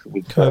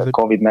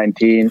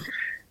COVID-19.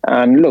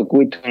 And look,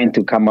 we're trying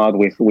to come out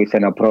with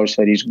an approach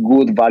that is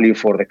good value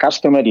for the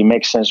customer. It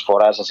makes sense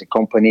for us as a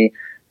company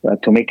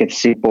to make it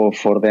simple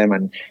for them.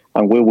 And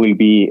we will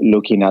be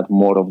looking at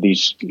more of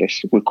these,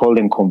 we call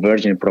them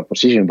convergent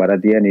proposition. But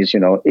at the end is,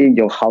 in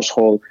your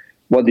household,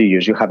 what do you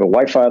use? You have a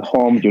Wi-Fi at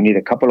home. You need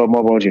a couple of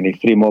mobiles. You need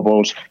 3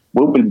 mobiles.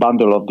 We will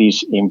bundle of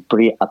these in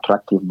pretty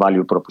attractive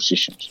value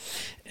propositions.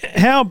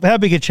 How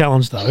big a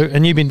challenge, though,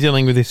 and you've been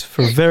dealing with this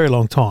for a very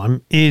long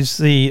time, is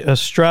the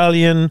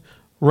Australian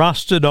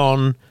rusted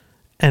on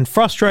and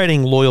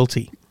frustrating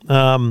loyalty,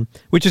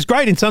 which is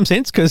great in some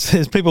sense because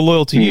there's people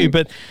loyal to you,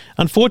 but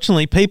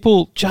unfortunately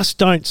people just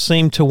don't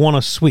seem to want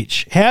to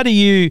switch. How do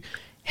you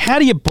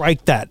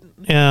break that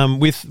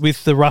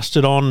with the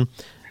rusted on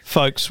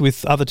folks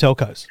with other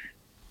telcos?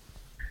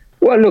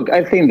 Well, look,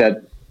 I think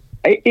that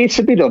it's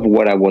a bit of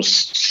what I was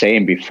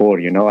saying before.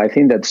 I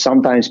think that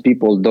sometimes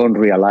people don't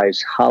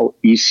realize how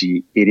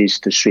easy it is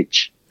to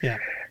switch. Yeah.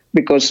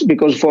 Because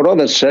for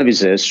other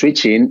services,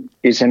 switching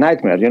is a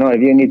nightmare.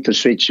 If you need to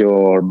switch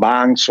your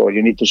banks or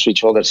you need to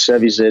switch other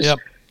services, yep.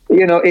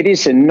 It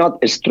is not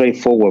a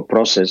straightforward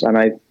process. And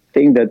I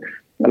think that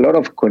a lot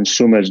of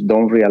consumers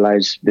don't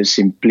realize the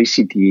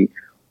simplicity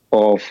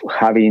of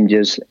having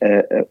just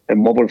a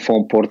mobile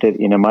phone ported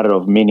in a matter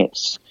of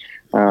minutes,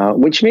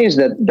 which means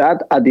that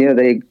at the end of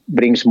the day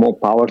brings more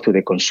power to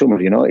the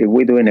consumer. If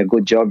we're doing a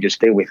good job, you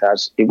stay with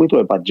us. If we do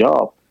a bad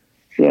job,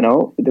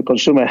 the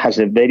consumer has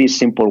a very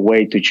simple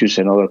way to choose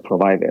another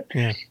provider.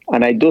 Yeah.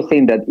 And I do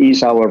think that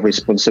is our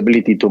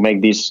responsibility to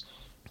make this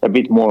a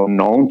bit more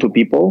known to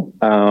people.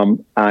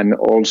 And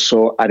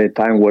also at a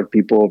time where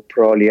people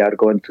probably are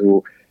going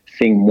to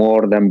think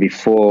more than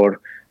before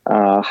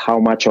how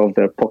much of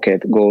their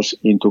pocket goes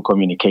into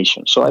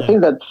communication. So I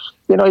think that,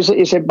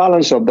 it's a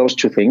balance of those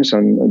two things.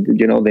 And,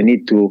 they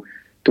need to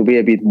be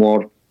a bit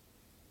more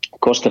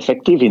cost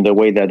effective in the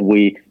way that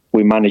we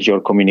manage your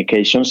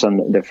communications,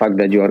 and the fact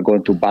that you are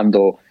going to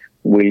bundle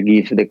will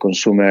give the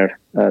consumer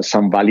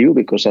some value,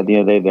 because at the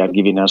end of the day, they are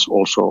giving us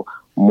also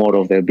more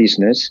of their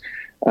business.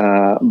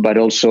 But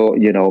also,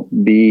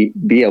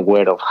 be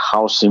aware of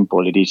how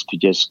simple it is to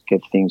just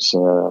get things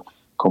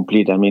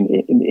complete. I mean,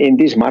 in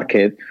this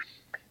market,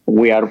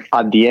 we are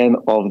at the end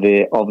of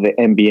the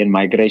NBN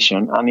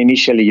migration, and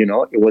initially,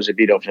 it was a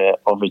bit of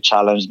a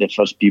challenge. The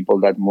first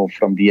people that moved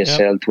from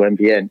DSL to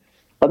NBN,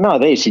 but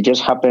nowadays it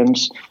just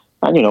happens.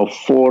 And,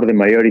 for the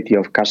majority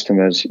of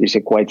customers, it's a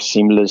quite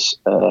seamless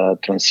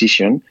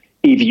transition.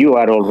 If you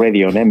are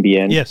already on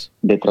NBN, yes.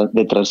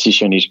 the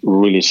transition is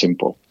really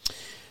simple.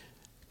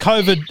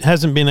 COVID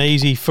hasn't been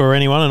easy for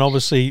anyone, and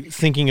obviously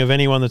thinking of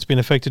anyone that's been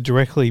affected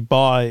directly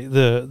by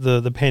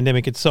the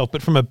pandemic itself.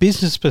 But from a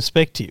business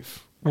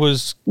perspective,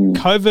 was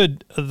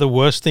COVID the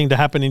worst thing to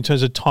happen in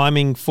terms of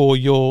timing for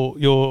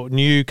your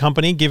new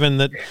company, given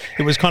that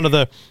it was kind of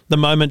the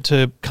moment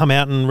to come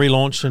out and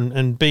relaunch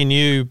and be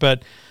new,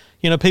 but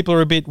people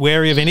are a bit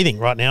wary of anything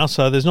right now,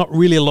 so there's not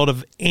really a lot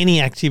of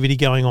any activity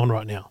going on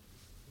right now.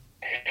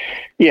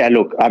 Yeah,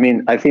 look, I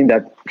mean, I think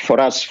that for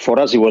us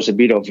it was a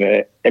bit of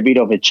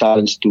a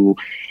challenge to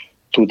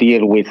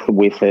deal with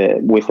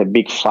a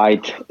big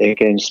fight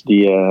against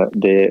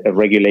the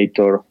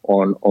regulator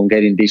on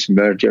getting this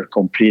merger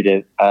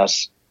completed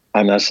as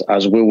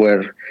we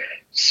were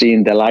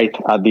seeing the light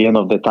at the end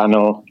of the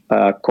tunnel.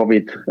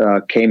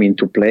 COVID came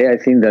into play. I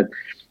think that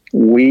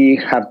we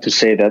have to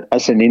say that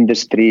as an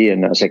industry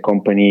and as a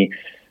company,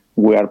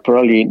 we are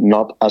probably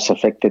not as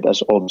affected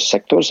as other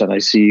sectors, and I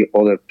see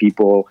other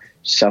people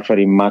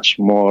suffering much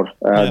more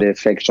the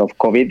effects of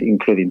COVID,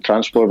 including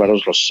transport, but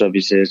also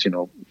services,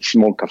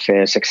 small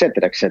cafes,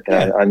 etc., etc.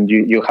 Yeah. And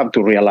you have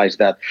to realize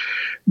that.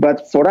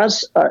 But for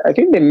us, I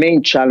think the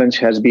main challenge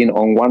has been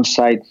on one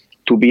side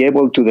to be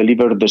able to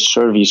deliver the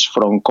service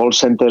from call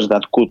centers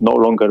that could no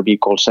longer be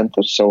call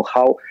centers. So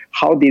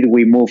how did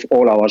we move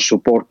all our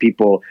support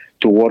people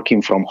to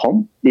working from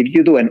home? If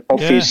you do an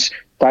office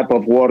type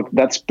of work,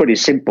 that's pretty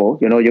simple.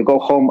 You go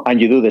home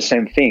and you do the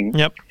same thing.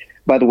 Yep.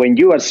 But when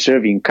you are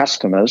serving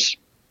customers,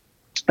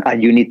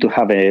 and you need to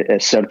have a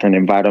certain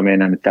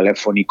environment and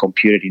telephony,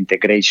 computer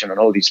integration and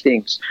all these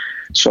things.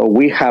 So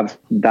we have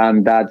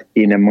done that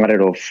in a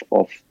matter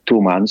of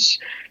 2 months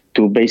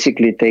to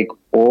basically take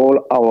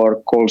all our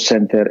call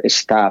center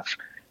staff,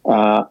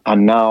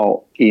 and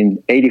now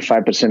in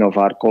 85% of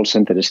our call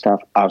center staff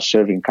are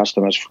serving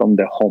customers from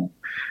their home.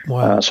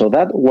 Wow. So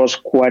that was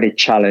quite a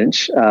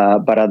challenge,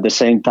 but at the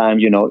same time,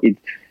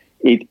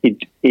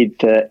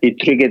 it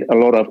triggered a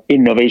lot of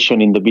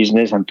innovation in the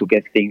business and to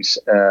get things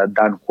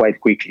done quite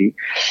quickly.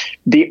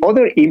 The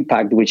other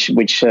impact which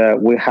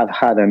we have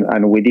had,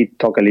 and we did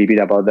talk a little bit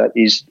about that,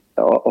 is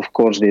of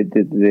course the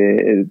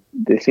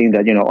thing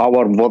that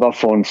our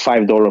Vodafone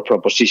 $5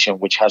 proposition,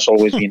 which has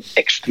always been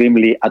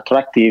extremely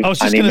attractive. I was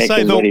just going to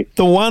say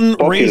the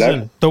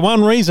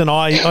one reason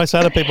I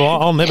say to people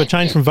I'll never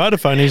change from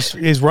Vodafone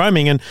is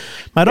roaming, and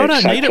mate, I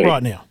don't need it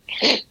right now.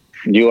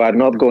 You are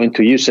not going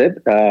to use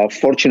it.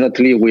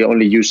 Fortunately, we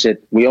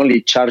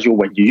only charge you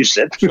when you use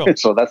it. Sure.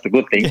 So that's the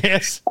good thing.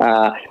 Yes.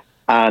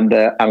 And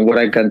what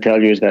I can tell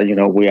you is that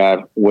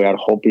we are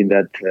hoping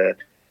that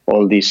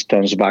all this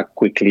turns back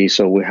quickly,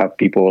 so we have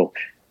people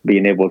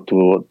being able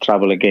to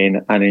travel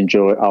again and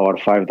enjoy our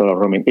 $5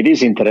 roaming. It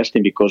is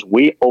interesting because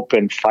we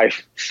opened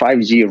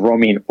 5G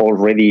roaming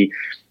already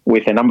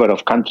with a number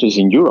of countries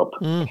in Europe.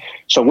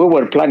 So we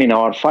were planning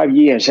our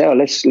 5G and say,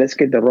 let's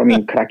get the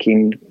roaming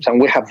cracking. So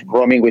we have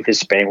roaming with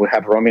Spain, we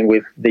have roaming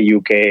with the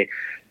UK,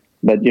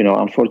 but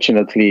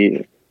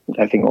unfortunately,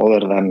 I think other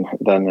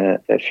than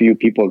a few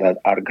people that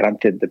are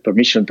granted the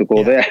permission to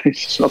go there,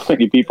 it's not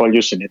many people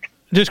using it.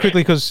 Just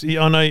quickly, because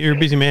I know you're a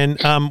busy man,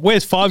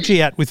 where's 5G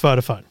at with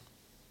Vodafone?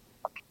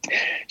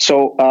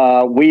 So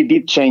we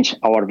did change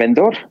our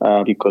vendor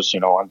because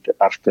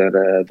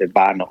after the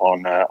ban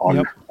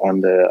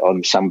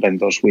on some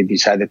vendors, we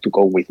decided to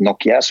go with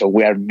Nokia. So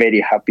we are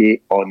very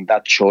happy on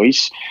that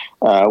choice.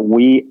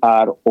 We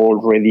are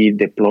already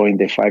deploying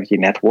the 5G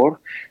network.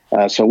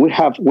 So we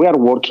are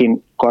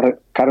working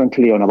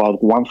currently on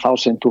about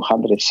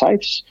 1,200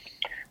 sites,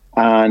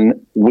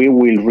 and we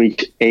will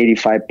reach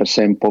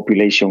 85%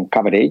 population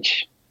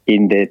coverage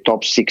in the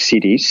top 6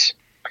 cities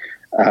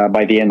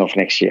by the end of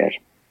next year.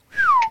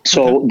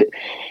 So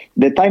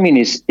the timing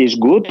is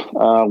good.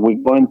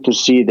 We're going to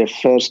see the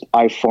first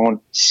iPhone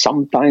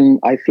sometime,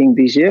 I think,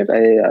 this year.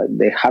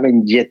 They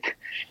haven't yet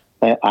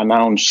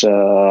announced.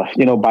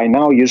 By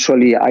now,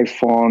 usually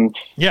iPhone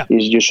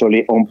is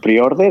usually on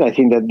pre-order. I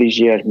think that this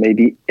year may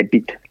be a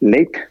bit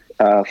late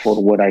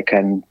for what I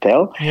can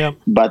tell. Yeah.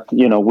 But,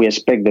 we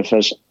expect the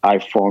first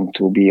iPhone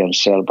to be on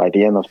sale by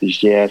the end of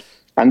this year.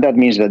 And that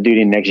means that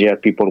during next year,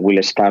 people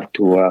will start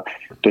to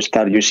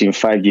start using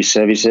 5G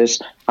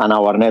services, and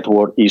our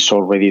network is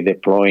already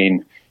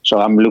deploying. So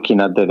I'm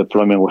looking at the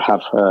deployment. We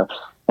have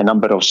a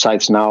number of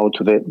sites now.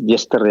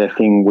 Yesterday, I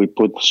think we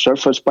put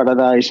Surfers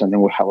Paradise, and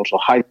then we have also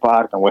Hyde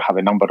Park, and we have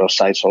a number of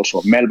sites also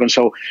in Melbourne.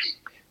 So,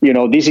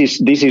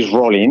 this is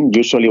rolling.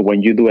 Usually,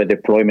 when you do a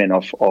deployment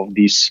of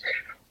this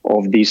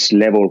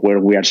level,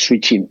 where we are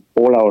switching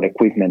all our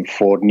equipment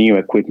for new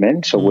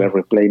equipment, so we're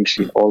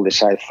replacing all the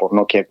sites for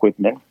Nokia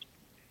equipment,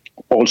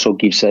 also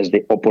gives us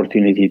the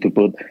opportunity to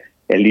put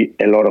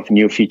a lot of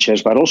new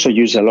features, but also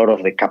use a lot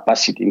of the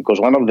capacity, because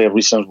one of the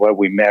reasons why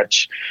we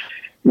merged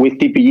with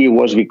TPG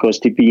was because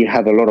TPG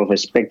had a lot of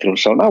spectrum.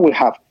 So now we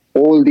have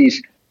all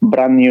this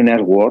brand new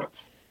network,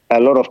 a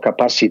lot of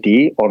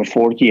capacity on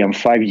 4G and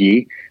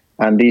 5G,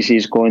 and this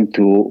is going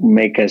to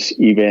make us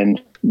even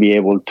be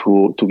able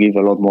to give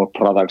a lot more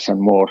products and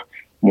more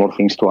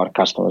things to our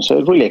customers. So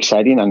it's really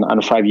exciting, and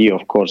 5G,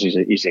 of course,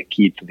 is a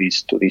key to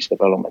this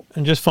development.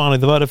 And just finally,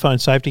 the Vodafone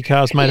safety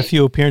cars made a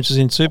few appearances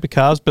in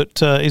supercars,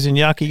 but is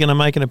Iñaki going to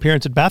make an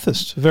appearance at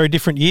Bathurst? A very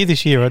different year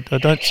this year. I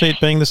don't see it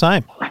being the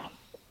same.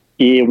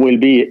 It will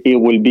be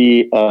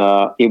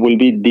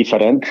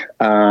different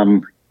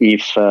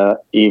if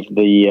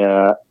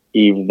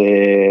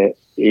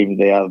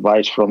the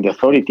advice from the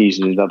authorities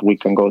is that we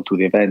can go to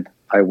the event.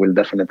 I will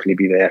definitely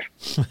be there.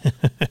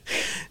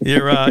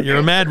 You're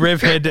a mad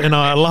rev head, and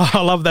I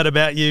love that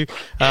about you.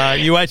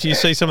 You wait till you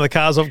see some of the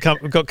cars I've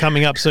got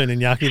coming up soon,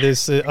 Iñaki.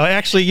 There's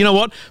actually, you know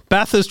what?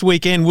 Bathurst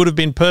weekend would have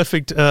been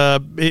perfect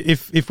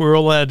if we were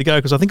all allowed to go,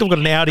 because I think I've got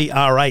an Audi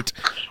R8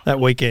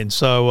 that weekend,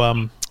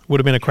 so would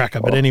have been a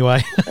cracker. But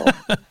anyway.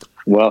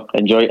 Well,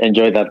 enjoy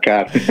that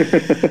car.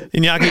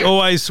 Iñaki,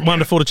 always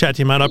wonderful to chat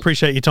to you, mate. I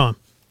appreciate your time.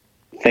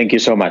 Thank you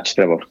so much,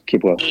 Trevor.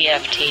 Keep well.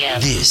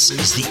 EFTM. This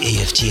is the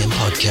EFTM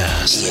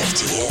Podcast.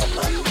 EFTM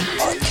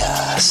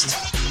Podcast.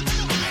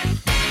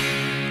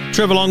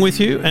 Trevor along with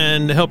you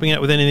and helping out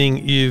with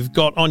anything you've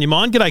got on your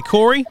mind. G'day,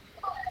 Corey.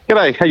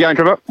 G'day, how you going,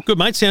 Trevor? Good,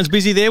 mate. Sounds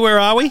busy there. Where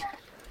are we?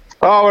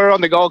 Oh, we're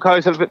on the Gold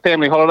Coast at a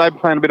family holiday,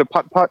 playing a bit of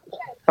putt-putt,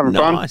 having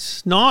fun.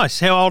 Nice.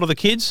 How old are the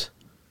kids?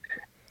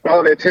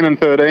 Oh, they're 10 and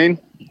 13.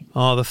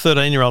 Oh, the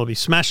 13-year-old will be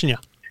smashing you.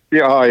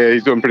 Yeah,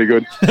 he's doing pretty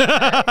good.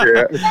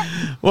 Yeah.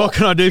 What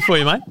can I do for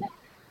you, mate?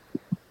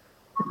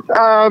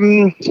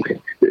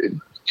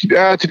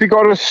 To be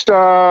honest,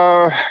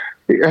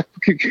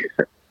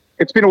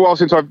 it's been a while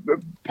since I've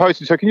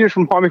posted, so can you just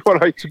remind me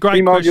what I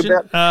emailed you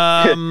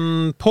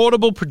about?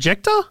 Portable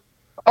projector?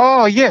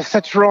 Oh, yes,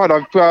 that's right.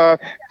 I've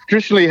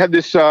traditionally had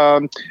this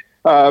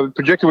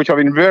projector, which I've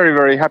been very,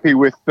 very happy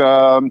with,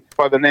 by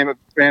the name of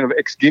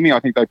X Gimme, I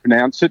think they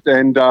pronounce it,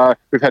 and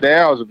we've had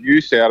hours of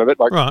use out of it,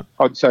 like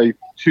I'd say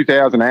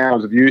 2,000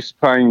 hours of use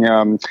playing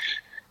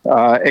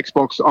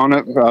Xbox on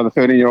it. The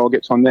 13-year-old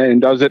gets on there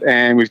and does it,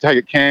 and we've taken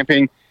it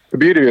camping. The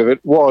beauty of it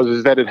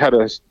is that it had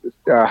a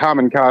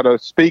Harman Kardon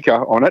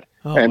speaker on it,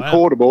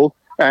 portable,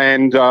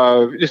 and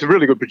just a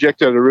really good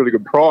projector at a really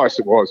good price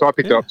it was. I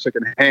picked it up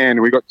second hand,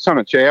 and we got so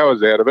much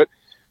hours out of it,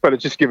 but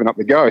it's just given up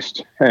the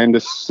ghost. And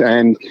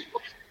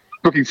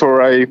looking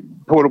for a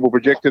portable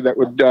projector that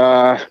would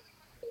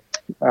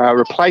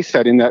replace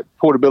that in that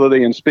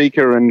portability and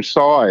speaker and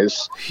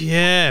size.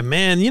 Yeah,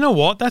 man. You know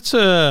what? That's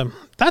a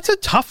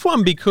tough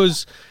one,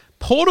 because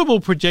portable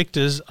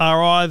projectors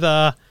are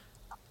either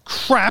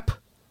crap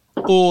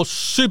or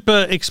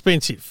super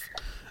expensive.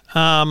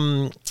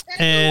 And,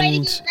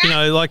 you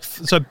know, like,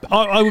 so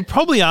I would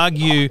probably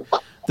argue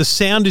the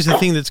sound is the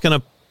thing that's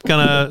going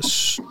to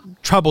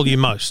trouble you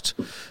most,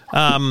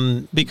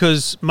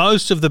 because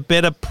most of the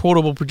better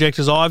portable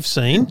projectors I've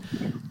seen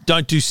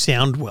don't do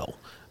sound well.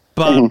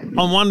 But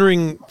I'm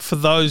wondering, for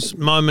those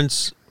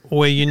moments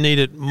where you need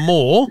it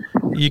more,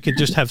 you could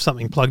just have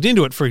something plugged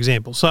into it, for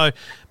example. So,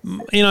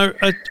 you know,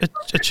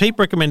 a cheap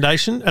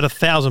recommendation at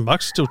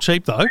 $1,000, still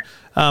cheap though,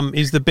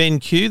 is the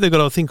BenQ. They've got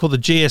a thing called the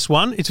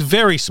GS1. It's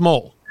very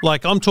small.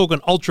 Like, I'm talking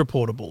ultra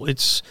portable.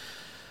 It's,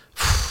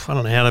 I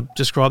don't know how to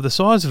describe the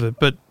size of it,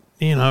 but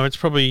you know, it's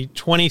probably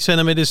 20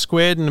 centimetres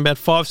squared and about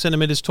 5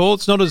 centimetres tall.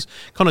 It's not as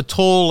kind of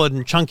tall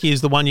and chunky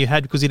as the one you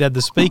had because it had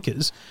the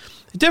speakers.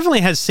 It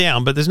definitely has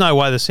sound, but there's no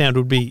way the sound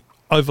would be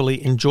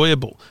overly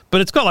enjoyable.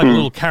 But it's got like a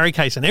little carry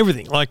case and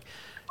everything. Like,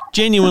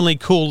 genuinely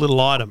cool little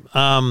item,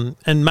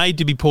 and made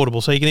to be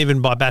portable. So you can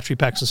even buy battery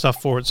packs and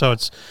stuff for it. So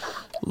it's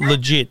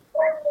legit,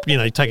 you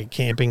know, take it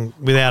camping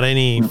without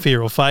any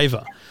fear or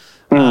favour.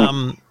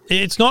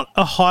 It's not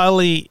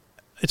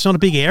a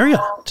big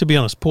area, to be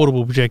honest,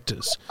 portable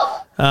projectors.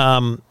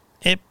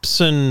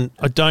 Epson,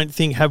 I don't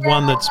think, have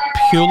one that's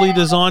purely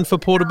designed for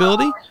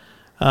portability.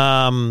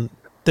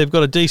 They've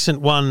got a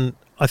decent one,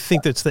 I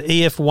think that's the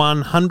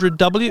EF100W.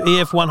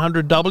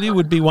 EF100W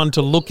would be one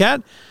to look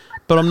at,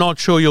 but I'm not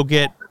sure you'll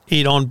get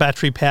it on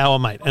battery power,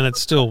 mate, and it's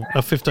still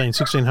a $1,500,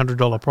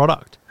 $1,600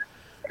 product.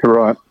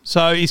 Right.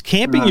 So is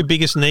camping your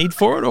biggest need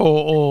for it,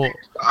 or?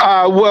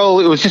 Well,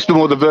 it was just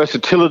more the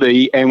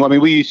versatility, and I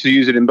mean, we used to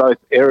use it in both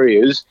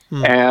areas.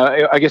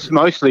 I guess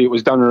mostly it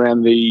was done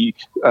around the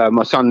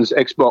my son's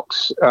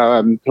Xbox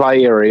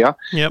play area.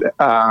 Yep.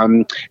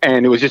 And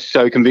it was just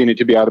so convenient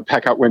to be able to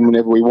pack up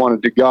whenever we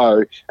wanted to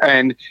go.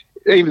 And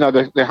even though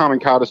the Harman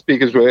Kardon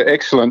speakers were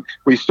excellent,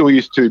 we still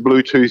used to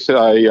Bluetooth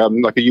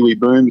like a UE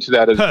boom to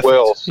that as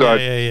well. So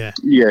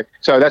yeah.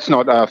 So that's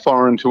not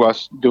foreign to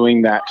us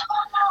doing that.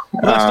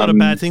 Well, that's not a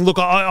bad thing. Look,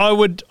 I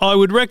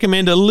would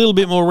recommend a little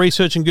bit more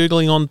research and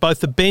Googling on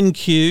both the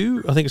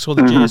BenQ, I think it's called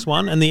the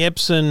GS1, and the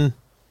Epson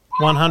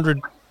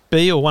 100B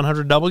or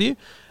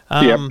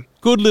 100W.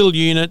 Good little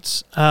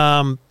units.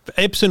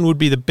 Epson would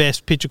be the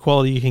best picture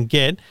quality you can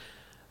get.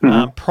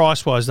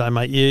 Price-wise, though,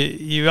 mate,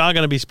 you are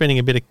going to be spending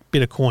a bit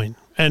of coin.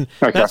 And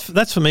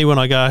that's for me when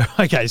I go,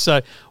 okay, so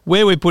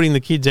where we're putting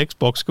the kids'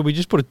 Xbox, could we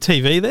just put a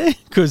TV there?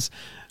 Because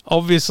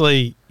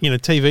obviously, you know,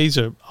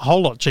 TVs are a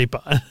whole lot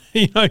cheaper,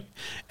 you know,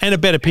 and a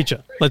better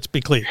picture. Let's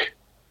be clear.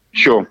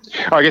 Sure,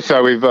 I guess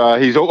so.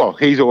 He's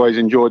always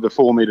enjoyed the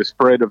 4 metre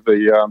spread of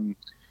the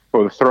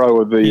or the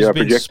throw of the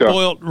projector. He's been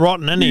spoilt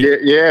rotten, hasn't he?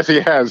 Yes,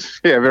 he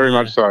has. Yeah, very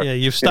much so. Yeah,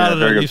 you've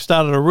started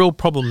a real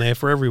problem there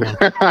for everyone.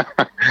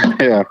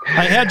 Yeah.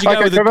 Hey, how'd you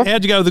go with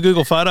the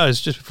Google Photos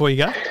just before you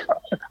go?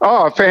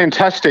 Oh,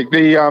 fantastic!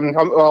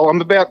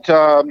 I'm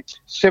about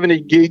 70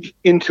 gig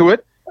into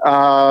it.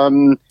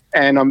 and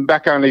I'm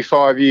back only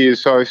 5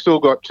 years, so I've still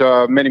got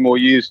many more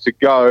years to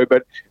go.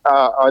 But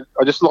I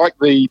just like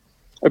the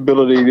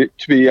ability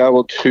to be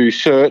able to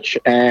search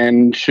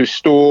and to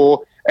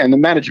store, and the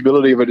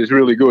manageability of it is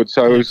really good.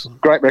 So it's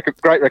great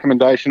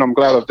recommendation. I'm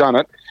glad I've done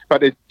it,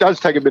 but it does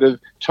take a bit of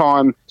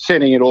time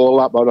setting it all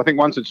up. But I think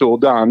once it's all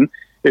done,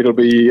 it'll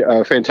be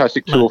a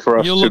fantastic tool for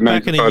us to manage photos. You'll look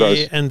back in a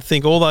year and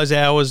think all those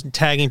hours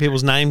tagging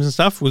people's names and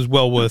stuff was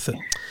well worth it.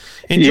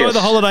 Enjoy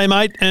the holiday,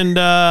 mate, and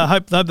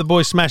hope the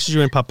boy smashes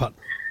you in putt-putt.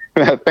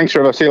 Thanks,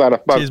 Trevor. See you later.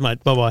 Bye. Cheers,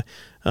 mate. Bye-bye.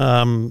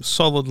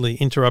 Solidly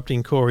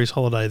interrupting Corey's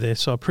holiday there,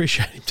 so I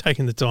appreciate him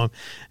taking the time.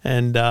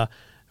 And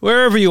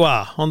wherever you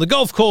are, on the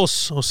golf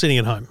course or sitting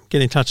at home,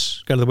 get in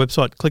touch, go to the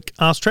website, click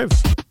Ask Trev.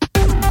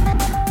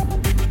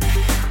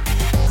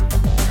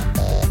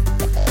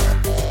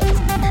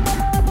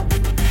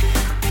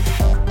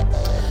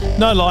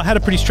 No lie, I had a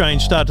pretty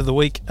strange start to the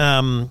week.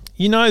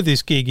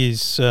 This gig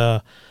is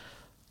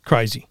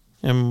crazy.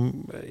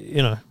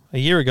 A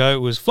year ago it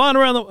was flying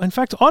around in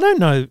fact, I don't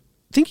know,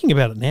 thinking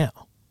about it now,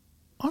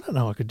 I don't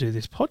know I could do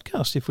this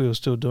podcast if we were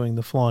still doing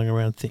the flying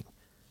around thing.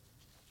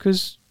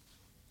 Because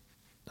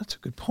that's a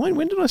good point.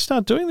 When did I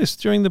start doing this?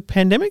 During the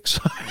pandemic?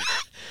 So,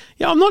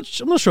 I'm not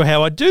sure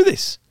how I'd do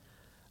this.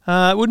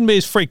 It wouldn't be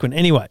as frequent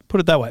anyway, put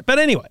it that way. But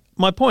anyway,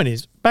 my point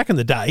is, back in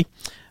the day,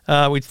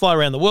 we'd fly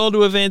around the world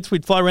to events.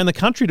 We'd fly around the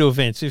country to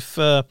events. If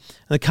the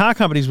car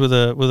companies were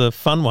the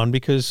fun one,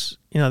 because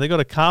they got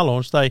a car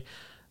launch.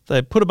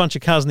 They put a bunch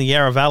of cars in the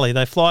Yarra Valley.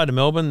 They fly to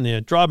Melbourne. They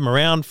drive them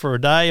around for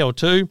a day or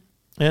two,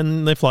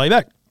 and they fly you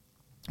back.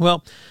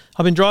 Well,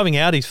 I've been driving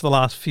Audis for the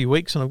last few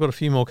weeks, and I've got a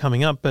few more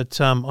coming up. But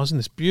I was in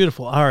this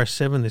beautiful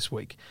RS7 this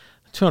week,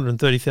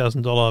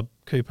 $230,000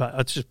 coupe.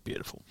 It's just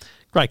beautiful,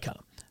 great car.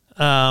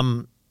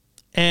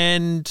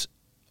 And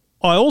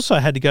I also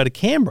had to go to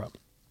Canberra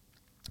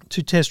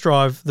to test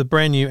drive the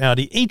brand new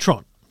Audi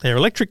e-tron, their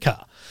electric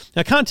car.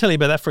 Now, I can't tell you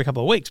about that for a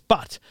couple of weeks,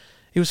 but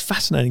it was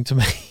fascinating to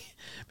me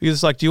because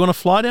it's like, do you want to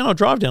fly down or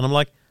drive down? I'm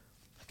like,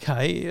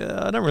 okay,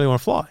 I don't really want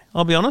to fly.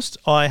 I'll be honest.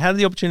 I had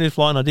the opportunity to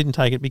fly and I didn't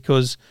take it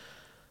because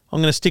I'm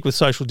going to stick with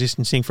social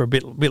distancing for a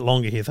bit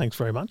longer here. Thanks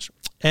very much.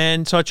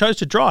 And so I chose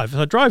to drive.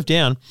 And I drove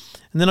down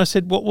and then I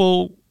said,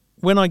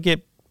 when I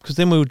get, because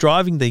then we were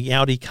driving the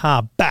Audi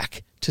car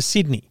back to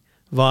Sydney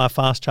via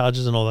fast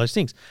charges and all those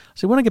things.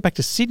 So when I get back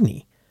to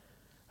Sydney,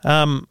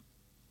 what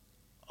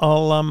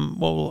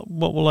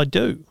will I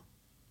do?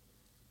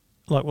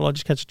 Like, will I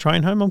just catch a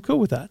train home? I'm cool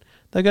with that.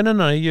 They go,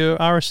 no, your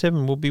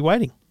RS7 will be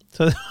waiting.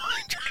 So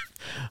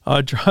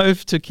I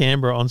drove to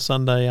Canberra on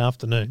Sunday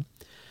afternoon.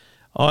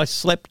 I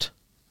slept.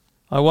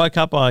 I woke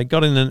up, I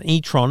got in an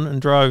e-tron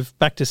and drove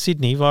back to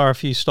Sydney via a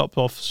few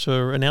stop-offs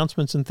for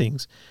announcements and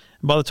things.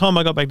 And by the time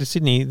I got back to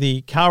Sydney,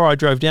 the car I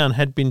drove down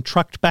had been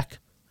trucked back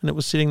and it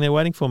was sitting there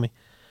waiting for me.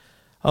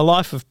 A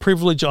life of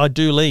privilege I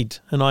do lead,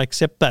 and I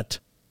accept that.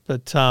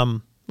 But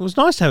it was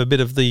nice to have a bit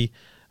of the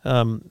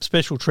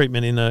special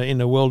treatment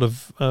in a world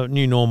of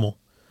new normal.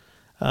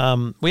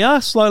 We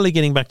are slowly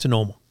getting back to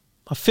normal.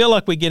 I feel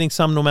like we're getting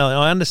some normality.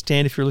 I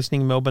understand if you're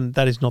listening in Melbourne,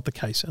 that is not the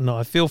case. And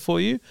I feel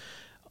for you.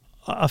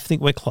 I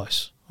think we're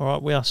close. All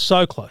right, we are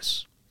so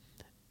close.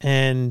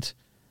 And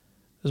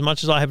as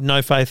much as I have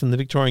no faith in the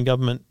Victorian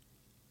government,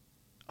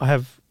 I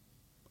have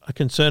a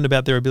concern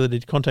about their ability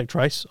to contact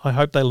trace. I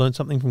hope they learned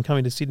something from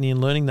coming to Sydney and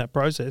learning that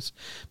process,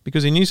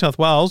 because in New South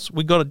Wales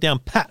we got it down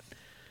pat.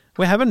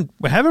 We're having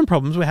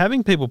problems. We're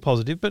having people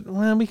positive, but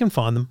we can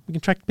find them. We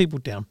can track people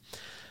down.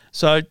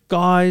 So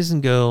guys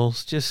and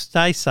girls, just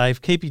stay safe,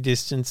 keep your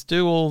distance,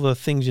 do all the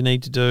things you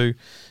need to do,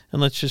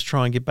 and let's just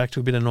try and get back to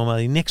a bit of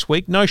normality next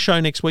week. No show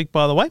next week,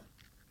 by the way,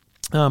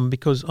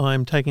 because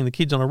I'm taking the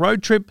kids on a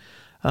road trip.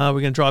 We're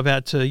going to drive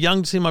out to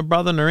Young to see my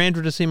brother,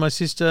 Narendra to see my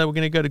sister. We're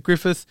going to go to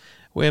Griffith,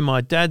 where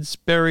my dad's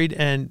buried,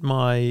 and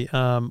my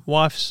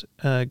wife's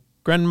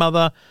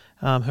grandmother,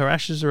 her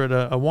ashes are at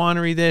a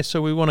winery there,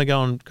 so we want to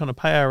go and kind of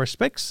pay our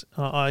respects.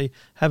 I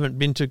haven't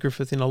been to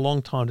Griffith in a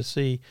long time to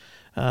see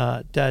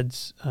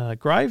Dad's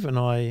grave, and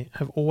I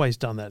have always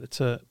done that.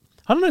 I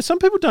don't know, some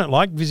people don't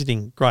like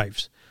visiting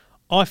graves.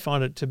 I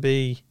find it to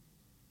be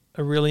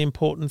a really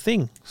important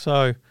thing.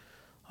 So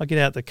I get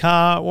out the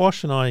car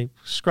wash and I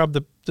scrub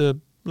the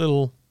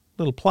little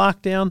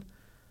plaque down.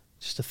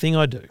 Just a thing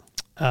I do.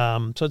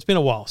 So it's been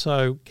a while.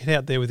 So get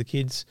out there with the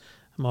kids.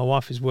 My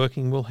wife is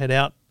working. We'll head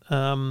out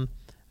and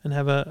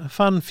have a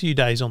fun few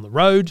days on the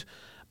road.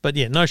 But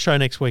yeah, no show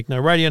next week, no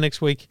radio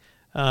next week.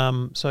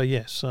 So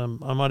yes, I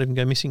might even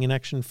go missing in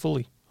action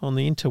fully on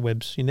the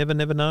interwebs. You never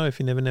know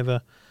if you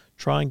never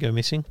try and go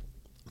missing.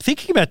 I'm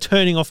thinking about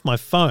turning off my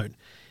phone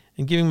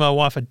and giving my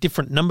wife a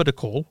different number to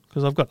call,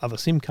 because I've got other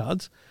SIM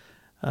cards.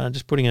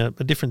 Just putting a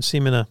different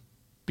SIM in a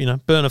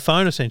burner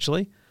phone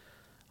essentially.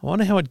 I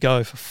wonder how it'd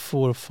go for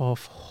 4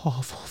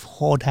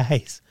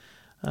 days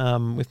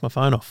with my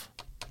phone off.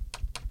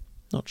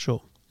 Not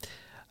sure.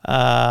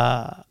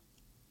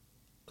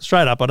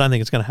 Straight up, I don't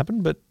think it's going to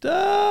happen, but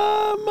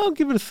I'll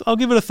give it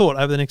a thought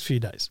over the next few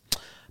days.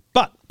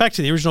 But back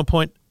to the original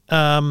point.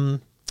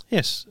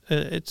 Yes,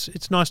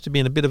 it's nice to be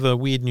in a bit of a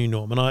weird new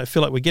norm, and I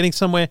feel like we're getting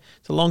somewhere.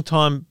 It's a long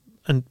time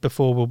and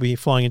before we'll be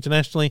flying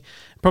internationally.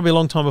 Probably a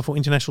long time before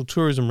international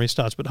tourism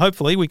restarts. But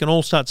hopefully we can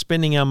all start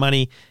spending our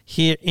money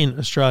here in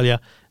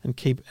Australia and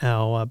keep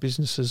our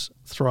businesses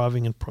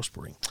thriving and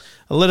prospering.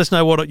 Let us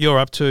know what you're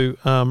up to,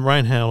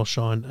 rain, hail or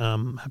shine.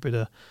 Happy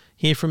to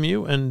hear from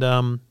you and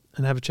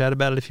have a chat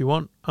about it if you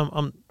want.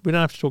 We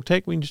don't have to talk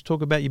tech. We can just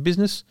talk about your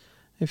business.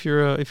 If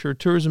you're a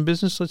tourism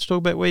business, let's talk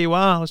about where you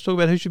are. Let's talk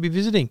about who should be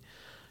visiting.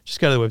 Just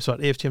go to the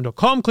website,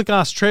 EFTM.com, click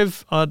Ask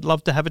Trev. I'd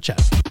love to have a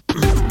chat.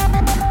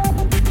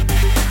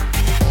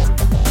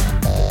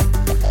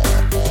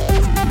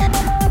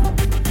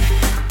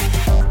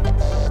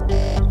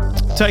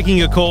 Taking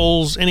your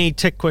calls, any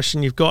tech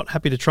question you've got,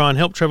 happy to try and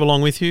help Trev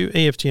along with you.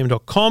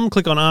 EFTM.com,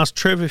 click on Ask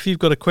Trev if you've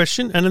got a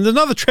question. And then there's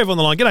another Trev on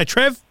the line. G'day,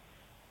 Trev.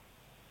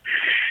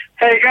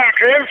 How you going,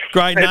 Trev?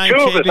 Great name,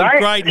 Kevin.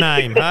 Great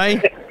name,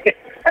 hey?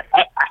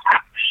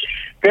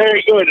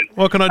 Very good.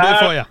 What can I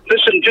do for you?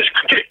 Listen, just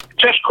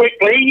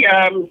quickly,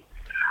 I've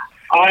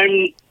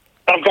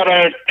got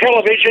a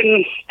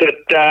television that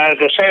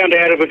the sound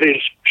out of it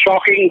is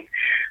shocking,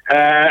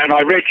 and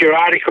I read your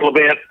article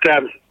about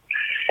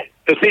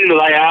the thinner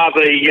they are,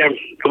 the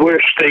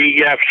worse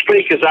the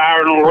speakers are,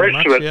 and all the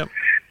rest of it. Yep.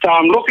 So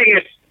I'm looking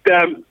at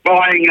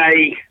buying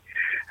a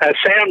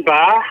sound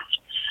bar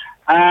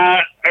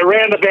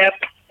around about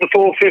the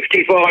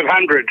 450,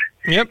 500.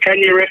 Yep. Can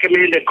you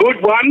recommend a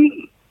good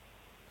one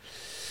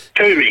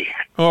to me?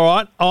 All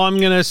right. I'm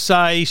going to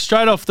say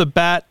straight off the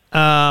bat,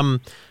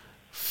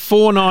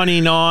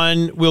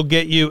 $499 will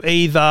get you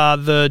either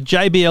the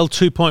JBL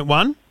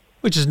 2.1,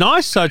 which is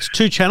nice. So it's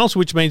 2 channels,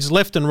 which means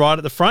left and right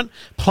at the front,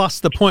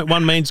 plus the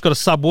 0.1 means it's got a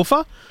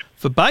subwoofer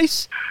for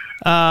bass.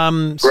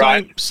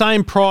 Right.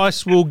 Same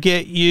price will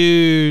get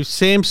you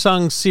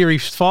Samsung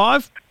Series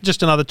 5,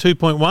 just another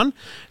 2.1.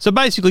 So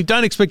basically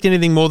don't expect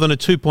anything more than a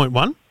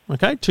 2.1,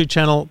 okay? 2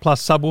 channel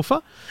plus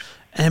subwoofer.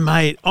 And,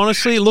 mate,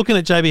 honestly, looking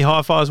at JB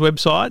Hi-Fi's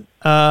website,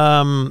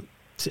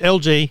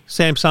 LG,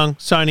 Samsung,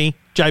 Sony,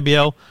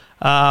 JBL,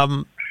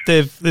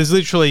 there's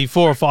literally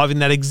 4 or 5 in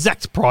that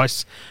exact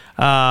price.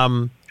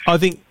 I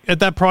think at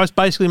that price,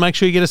 basically make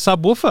sure you get a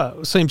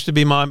subwoofer. Seems to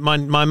be my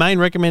main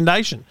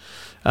recommendation.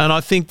 And I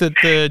think that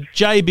the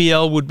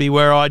JBL would be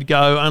where I'd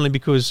go, only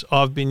because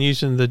I've been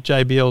using the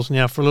JBLs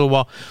now for a little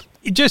while.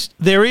 There's 2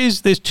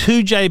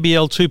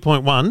 JBL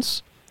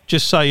 2.1s,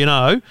 just so you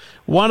know.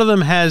 One of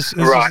them has,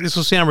 this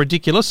will sound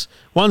ridiculous,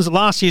 one's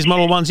last year's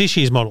model, one's this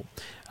year's model.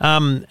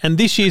 And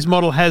this year's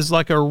model has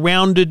like a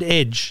rounded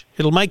edge.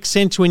 It'll make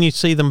sense when you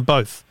see them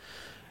both.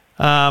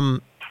 I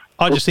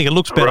just think it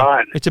looks better.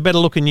 Right. It's a better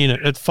looking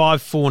unit at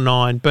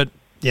 $549. But,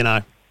 you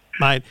know,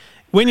 mate,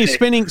 when you're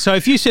spending, so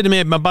if you said to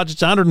me my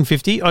budget's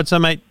 $150, I'd say,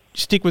 mate,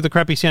 stick with the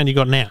crappy sound you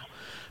got now.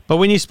 But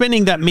when you're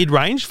spending that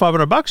mid-range,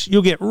 $500,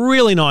 you'll get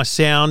really nice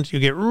sound,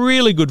 you'll get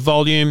really good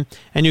volume,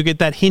 and you'll get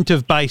that hint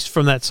of bass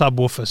from that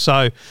subwoofer.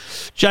 So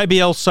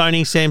JBL,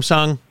 Sony,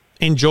 Samsung,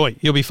 enjoy.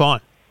 You'll be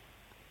fine.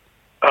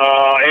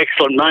 Oh,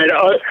 excellent, mate.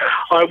 I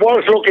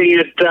was looking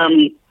at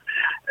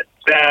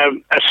a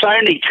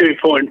Sony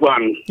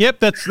 2.1.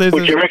 Yep,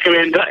 Would you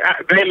recommend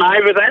them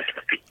over that?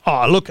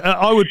 Oh, look,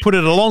 I would put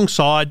it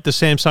alongside the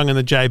Samsung and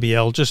the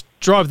JBL. Just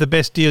drive the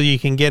best deal you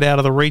can get out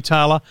of the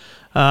retailer.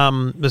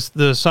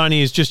 The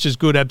Sony is just as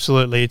good,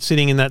 absolutely. It's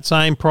sitting in that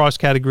same price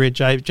category at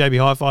JB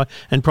Hi-Fi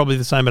and probably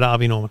the same at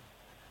Harvey Norman.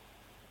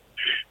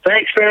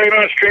 Thanks very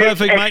much, Chris.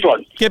 Perfect,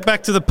 excellent. Mate. Get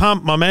back to the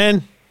pump, my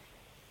man.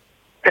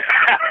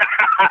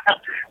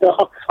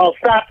 I'll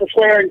start the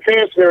swearing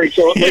first very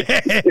shortly.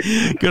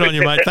 Good on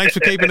you, mate. Thanks for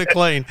keeping it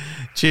clean.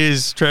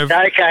 Cheers, Trev.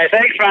 Okay,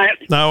 thanks,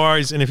 mate. No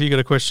worries. And if you've got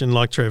a question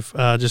like Trev,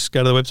 just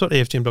go to the website,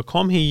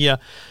 EFTM.com. He,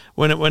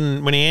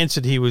 when he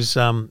answered, he was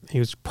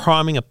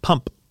priming a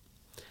pump.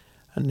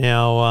 And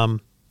now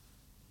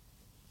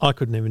I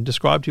couldn't even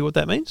describe to you what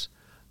that means,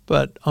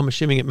 but I'm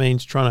assuming it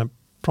means trying to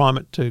prime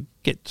it to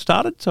get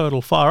started so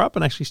it'll fire up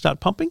and actually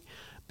start pumping,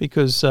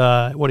 because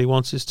what he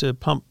wants is to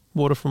pump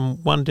water from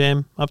one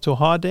dam up to a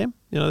higher dam.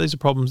 You know, these are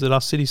problems that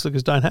us city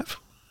slickers don't have.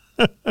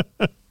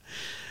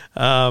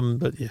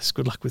 But yes,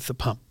 good luck with the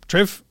pump.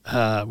 Trev,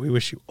 we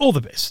wish you all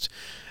the best.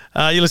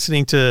 You're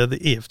listening to the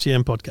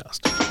EFTM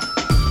podcast.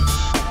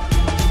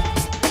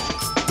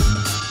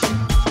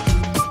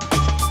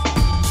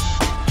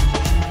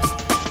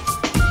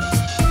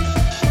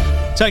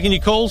 Taking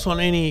your calls on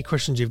any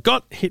questions you've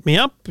got, hit me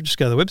up. Just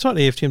go to the website,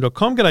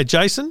 EFTM.com. G'day,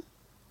 Jason.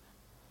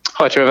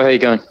 Hi, Trevor. How you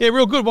going? Yeah,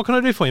 real good. What can I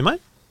do for you, mate?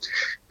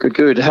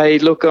 Good. Hey,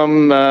 look,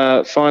 I'm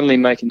finally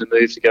making the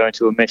move to go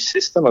into a mesh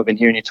system. I've been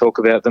hearing you talk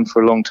about them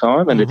for a long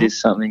time, and it is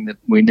something that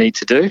we need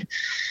to do.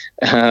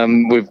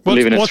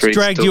 What's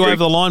dragged you over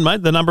the line,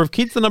 mate? The number of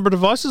kids, the number of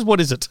devices?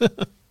 What is it?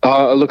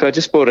 Look, I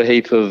just bought a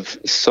heap of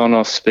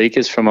Sonos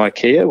speakers from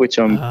IKEA, which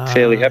I'm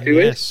fairly happy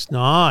with. Yes,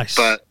 nice.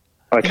 But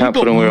I can't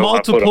put them where I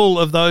want to put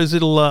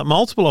them.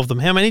 Multiple of them.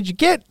 How many did you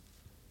get?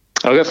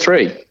 I got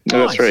 3. Nice. I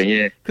got 3,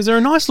 yeah. Because they're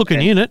a nice looking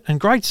unit and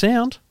great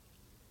sound.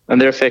 And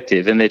they're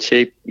effective and they're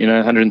cheap,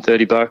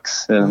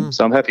 $130.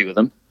 So I'm happy with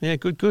them. Yeah,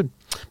 good.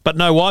 But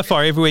no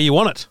Wi-Fi everywhere you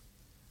want it.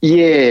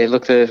 Yeah,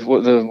 look, the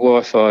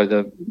Wi-Fi,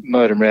 the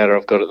modem router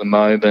I've got at the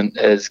moment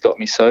has got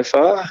me so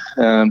far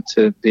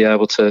to be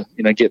able to,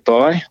 get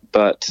by.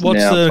 But what's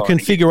now the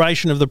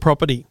configuration of the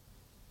property?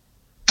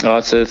 Oh,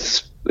 it's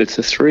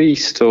a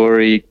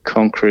 3-story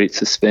concrete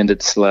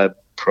suspended slab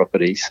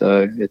property,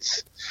 so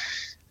it's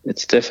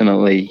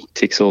definitely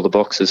ticks all the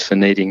boxes for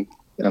needing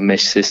a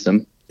mesh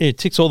system. It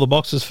ticks all the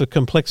boxes for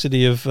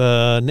complexity of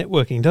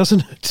networking,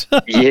 doesn't it?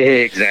 Yeah,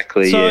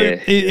 exactly. So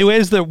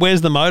where's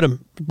the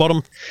modem?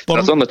 Bottom? So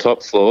it's on the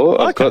top floor.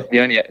 Okay. I've got the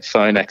only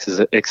phone access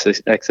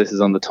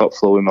is on the top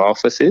floor where my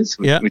office is,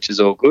 which is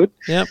all good.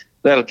 Yep.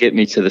 That'll get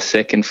me to the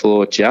second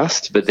floor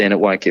but then it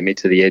won't get me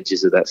to the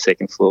edges of that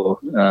second floor.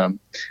 And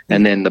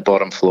then the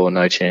bottom floor,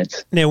 no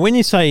chance. Now, when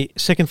you say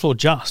second floor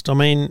just, I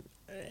mean,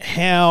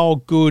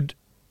 how good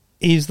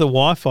is the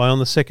Wi-Fi on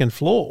the second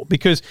floor?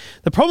 Because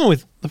the problem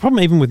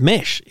even with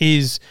mesh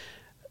is,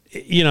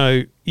 it's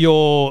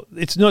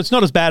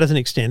not as bad as an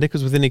extender,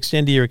 because with an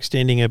extender you're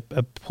extending a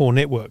poor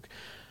network.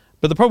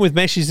 But the problem with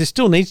mesh is there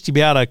still needs to be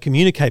able to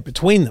communicate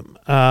between them,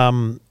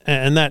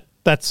 and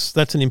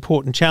that's an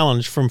important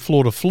challenge from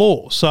floor to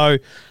floor. So,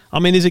 I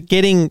mean, is it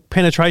getting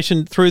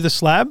penetration through the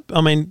slab?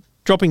 I mean,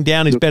 dropping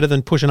down is better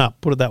than pushing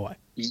up. Put it that way.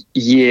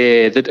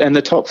 Yeah, and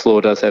the top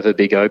floor does have a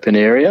big open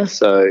area,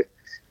 so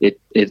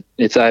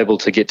it's able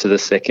to get to the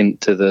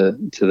second to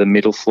the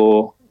middle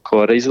floor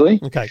quite easily.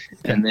 Okay.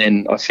 And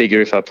then I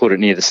figure if I put it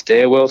near the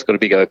stairwell, it's got a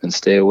big open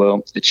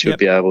stairwell. It should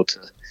be able to.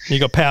 You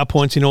got power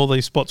points in all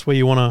these spots where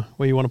you want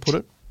to put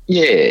it.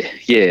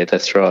 Yeah,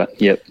 that's right.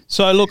 Yep.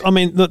 So look, I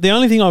mean, the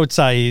only thing I would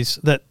say is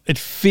that it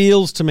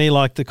feels to me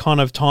like the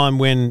kind of time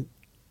when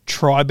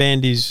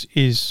tri-band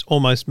is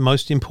almost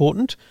most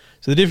important.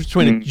 So the difference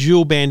between a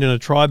dual band and a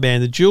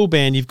tri-band, the dual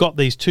band, you've got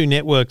these two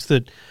networks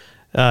that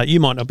you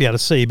might not be able to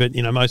see, but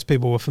most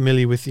people were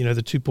familiar with the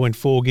 2.4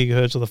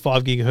 gigahertz or the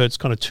 5 gigahertz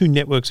kind of two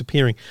networks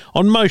appearing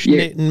on most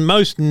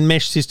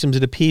mesh systems.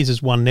 It appears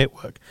as one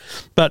network,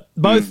 but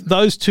both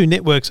those two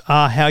networks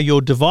are how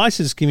your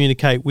devices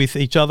communicate with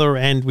each other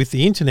and with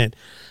the internet.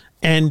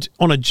 And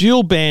on a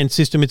dual band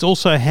system, it's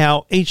also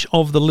how each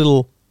of the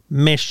little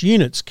mesh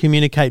units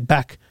communicate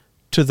back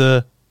to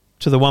the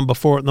one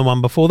before it and the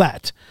one before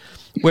that.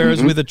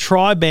 Whereas with a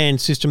tri-band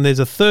system, there's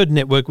a third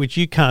network which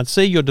you can't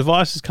see, your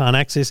devices can't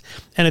access,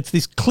 and it's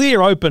this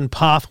clear open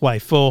pathway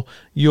for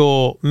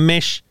your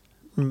mesh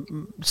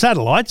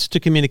satellites to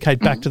communicate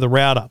back to the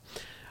router.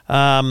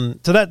 So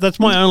that's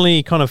my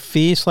only kind of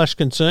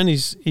fear/concern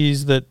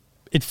is that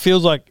it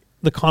feels like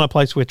the kind of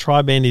place where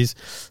tri-band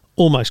is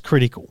almost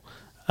critical.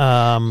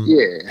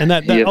 And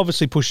that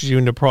obviously pushes you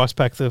into price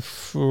pack.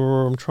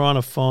 I'm trying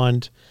to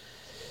find,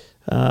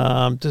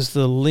 does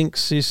the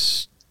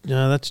Linksys...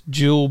 No, that's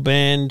dual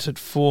band at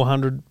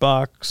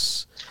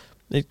 $400.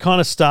 It kind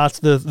of starts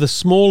the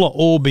smaller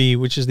Orbi,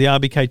 which is the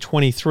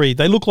RBK23.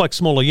 They look like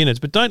smaller units,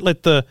 but don't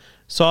let the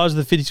size of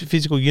the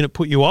physical unit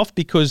put you off,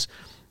 because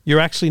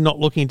you're actually not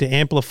looking to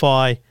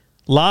amplify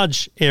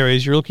large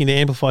areas. You're looking to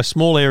amplify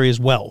small areas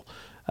well.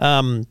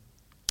 So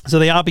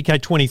the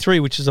RBK23,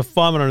 which is a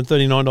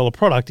 $539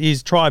 product,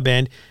 is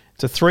tri-band.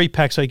 It's a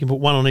 3-pack, so you can put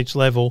one on each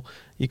level.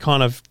 You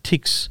kind of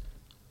ticks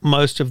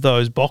most of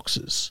those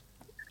boxes.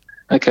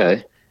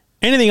 Okay.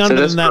 Anything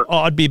under than that,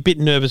 I'd be a bit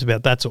nervous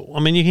about. That's all. I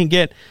mean, you can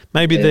get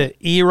maybe the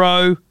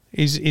Eero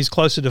is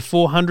closer to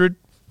 400.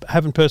 I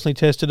haven't personally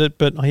tested it,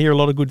 but I hear a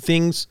lot of good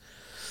things.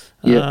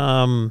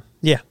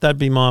 That'd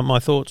be my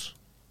thoughts.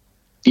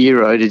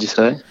 Eero, did you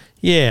say?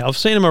 Yeah, I've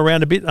seen them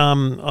around a bit.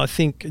 I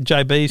think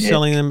JB's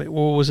selling them,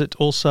 or was it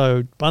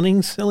also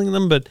Bunnings selling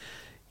them? But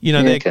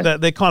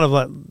they're kind of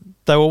like,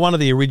 they were one of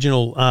the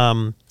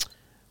original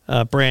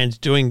brands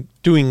doing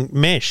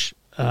mesh.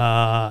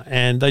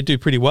 And they do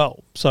pretty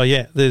well. So,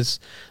 there's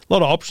a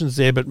lot of options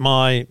there, but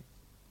I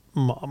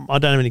don't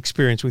have any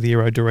experience with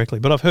Eero directly,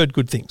 but I've heard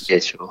good things. Yeah,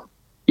 sure.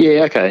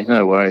 Yeah, okay,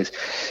 no worries.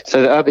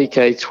 So the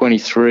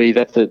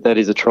RBK23, that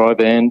is a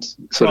tri-band,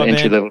 sort of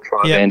entry-level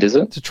tri-band, is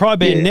it? It's a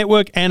tri-band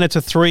network, and it's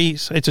a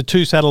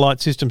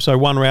 2-satellite system, so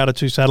one router,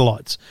 2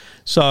 satellites.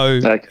 So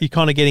you're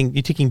kind of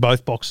you're ticking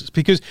both boxes,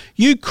 because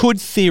you could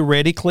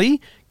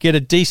theoretically get a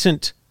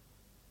decent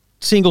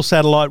single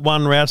satellite,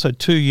 one router, so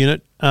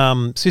 2-unit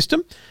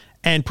system,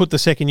 and put the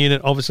second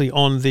unit obviously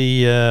on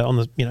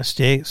the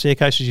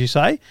staircase, as you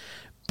say.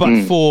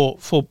 But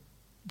for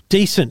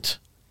decent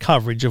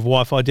coverage of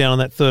Wi-Fi down on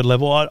that third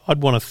level,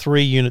 I'd want a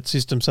 3-unit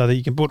system so that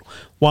you can put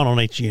one on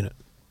each unit.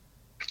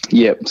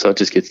 Yep. So it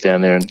just gets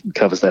down there and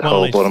covers that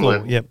whole bottom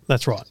level. Yep,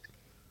 that's right.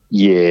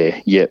 Yeah.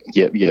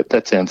 Yep.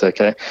 That sounds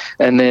okay.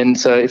 And then,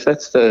 so if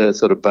that's the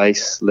sort of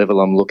base level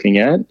I'm looking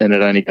at, and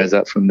it only goes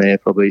up from there,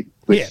 probably.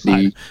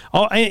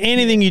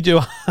 Anything you do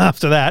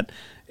after that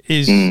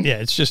is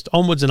it's just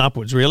onwards and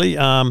upwards, really.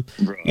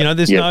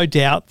 There's no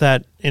doubt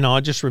that I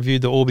just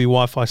reviewed the Orbi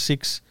Wi-Fi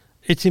 6.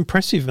 It's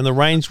impressive, and the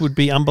range would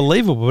be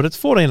unbelievable, but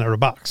it's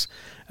 $1,400,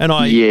 and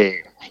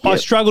I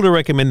struggle to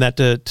recommend that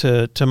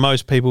to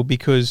most people,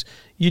 because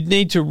you'd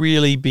need to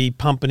really be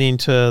pumping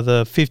into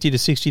the 50 to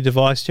 60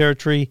 device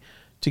territory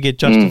to get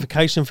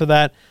justification for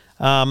that.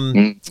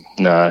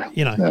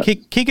 No.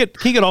 Kick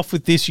it off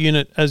with this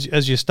unit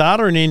as your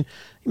starter, and then,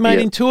 mate,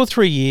 in 2 or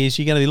 3 years,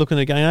 you're going to be looking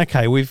at going,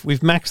 okay, we've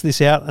maxed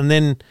this out, and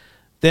then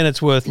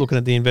it's worth looking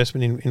at the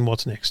investment in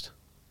what's next.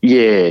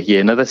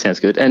 Yeah, no, that sounds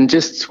good. And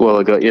just while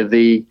I got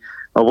you,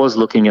 I was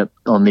looking at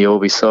on the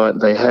Orbi site,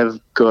 they have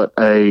got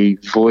a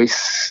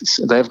voice,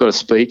 they've got a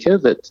speaker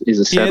that is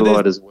a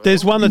satellite as well.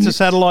 There's one that's a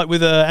satellite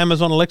with a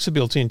Amazon Alexa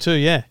built in too,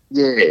 yeah.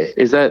 Yeah,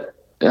 is that,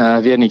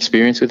 have you had any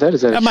experience with that?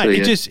 Is that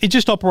mate, it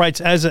just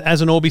operates as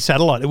an Orbi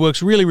satellite. It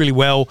works really, really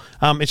well.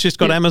 It's just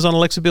got Amazon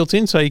Alexa built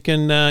in, so you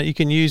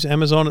can use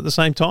Amazon at the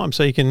same time,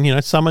 so you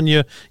can summon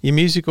your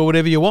music or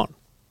whatever you want.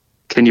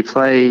 Can you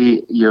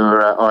play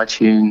your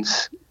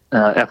iTunes,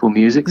 Apple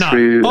Music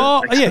through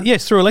Alexa?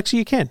 Yes, through Alexa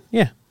you can.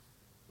 Yeah.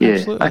 Yeah.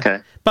 Absolutely. Okay.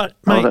 But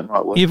mate,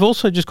 you've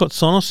also just got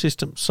Sonos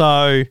system,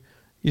 so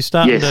you're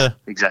starting to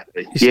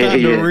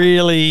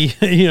really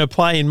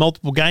play in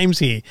multiple games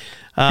here,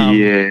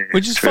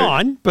 which is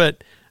fine.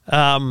 But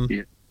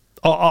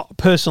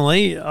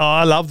personally,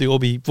 I love the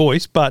Orbi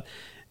voice, but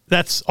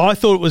I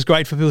thought it was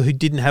great for people who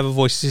didn't have a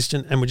voice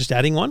assistant and were just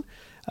adding one.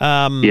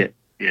 And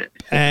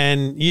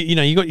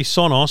you got your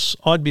Sonos.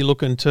 I'd be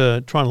looking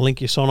to try and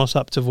link your Sonos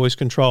up to voice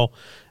control,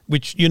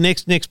 which your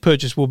next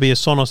purchase will be a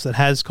Sonos that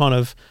has kind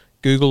of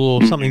Google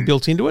or something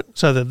built into it,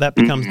 so that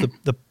becomes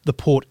the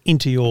port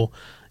into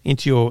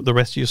the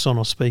rest of your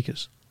Sonos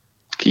speakers.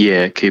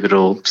 Yeah, keep it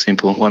all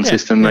simple. One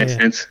system makes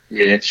sense.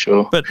 Yeah,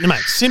 sure. But mate,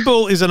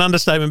 simple is an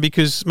understatement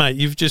because, mate,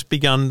 you've just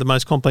begun the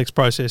most complex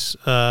process.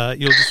 Now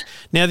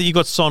that you've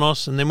got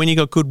Sonos, and then when you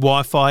got good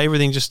Wi-Fi,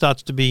 everything just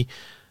starts to be,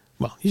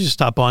 well, you just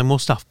start buying more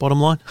stuff. Bottom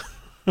line.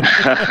 Yeah.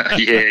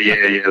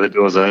 The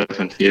door's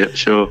open. Yeah,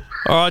 sure.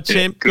 All right,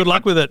 champ. Good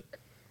luck with it.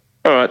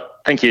 All right.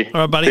 Thank you.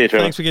 All right, buddy.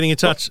 Thanks for getting in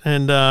touch.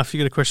 And if you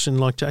got a question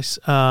like Jace,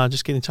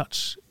 just get in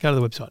touch. Go to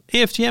the website,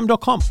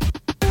 EFTM.com.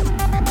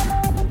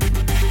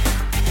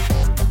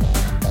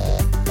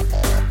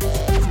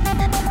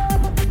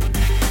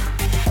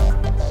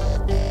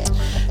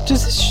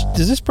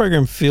 Does this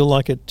program feel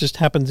like it just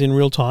happens in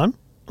real time?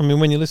 I mean,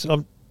 when you listen,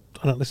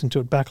 I don't listen to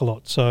it back a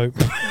lot. So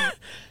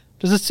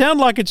does it sound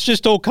like it's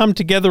just all come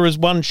together as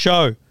one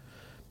show?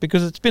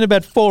 Because it's been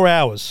about 4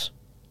 hours.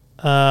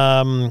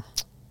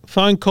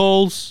 Phone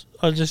calls.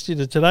 I just did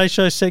a Today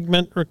Show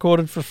segment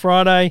recorded for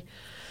Friday.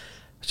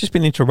 It's just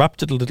been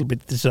interrupted a little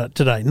bit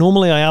today.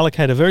 Normally I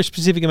allocate a very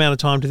specific amount of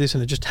time to this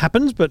and it just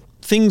happens, but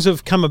things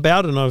have come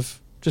about and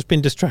I've just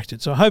been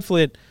distracted. So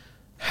hopefully it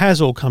has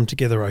all come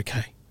together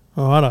okay.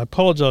 All right, I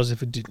apologise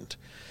if it didn't.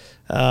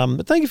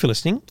 But thank you for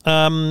listening.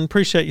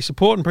 Appreciate your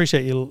support and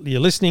appreciate you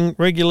listening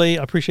regularly.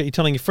 I appreciate you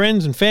telling your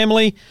friends and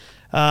family.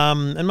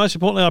 And most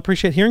importantly, I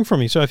appreciate hearing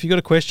from you. So if you've got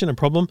a question, a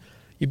problem,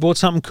 you bought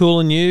something cool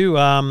and new,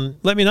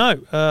 let me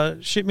know.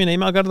 Shoot me an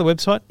email. Go to the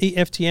website,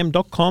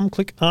 EFTM.com.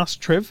 Click Ask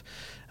Trev.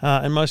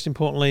 And most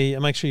importantly,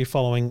 make sure you're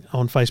following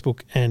on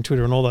Facebook and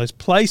Twitter and all those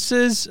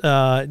places.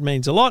 It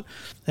means a lot.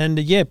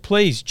 And,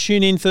 please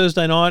tune in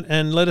Thursday night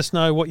and let us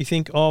know what you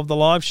think of the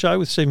live show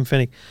with Stephen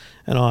Fennick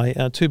and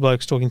I, Two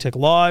Blokes Talking Tech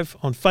live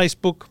on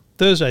Facebook,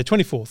 Thursday,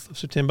 24th of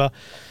September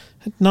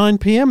at 9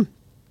 p.m.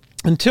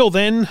 Until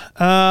then,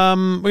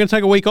 we're going to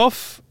take a week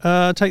off,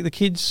 take the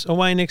kids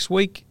away next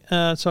week. So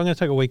I'm going to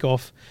take a week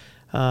off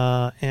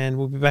and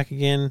we'll be back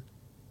again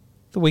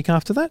the week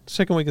after that.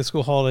 Second week of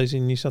school holidays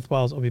in New South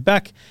Wales, I'll be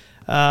back.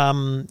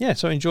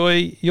 So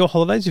enjoy your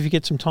holidays if you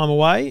get some time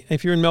away.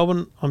 If you're in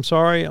Melbourne, I'm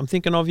sorry, I'm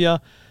thinking of you.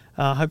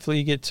 Hopefully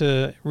you get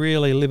to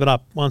really live it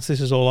up once this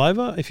is all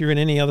over. If you're in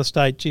any other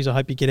state, geez, I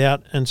hope you get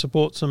out and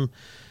support some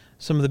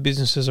of the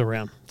businesses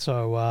around.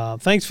 So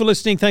thanks for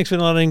listening. Thanks for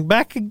listening.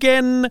 Back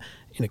again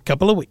in a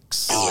couple of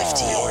weeks.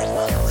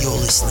 EFTM. You're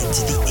listening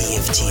to the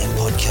EFTM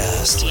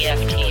podcast.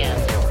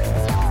 EFTM.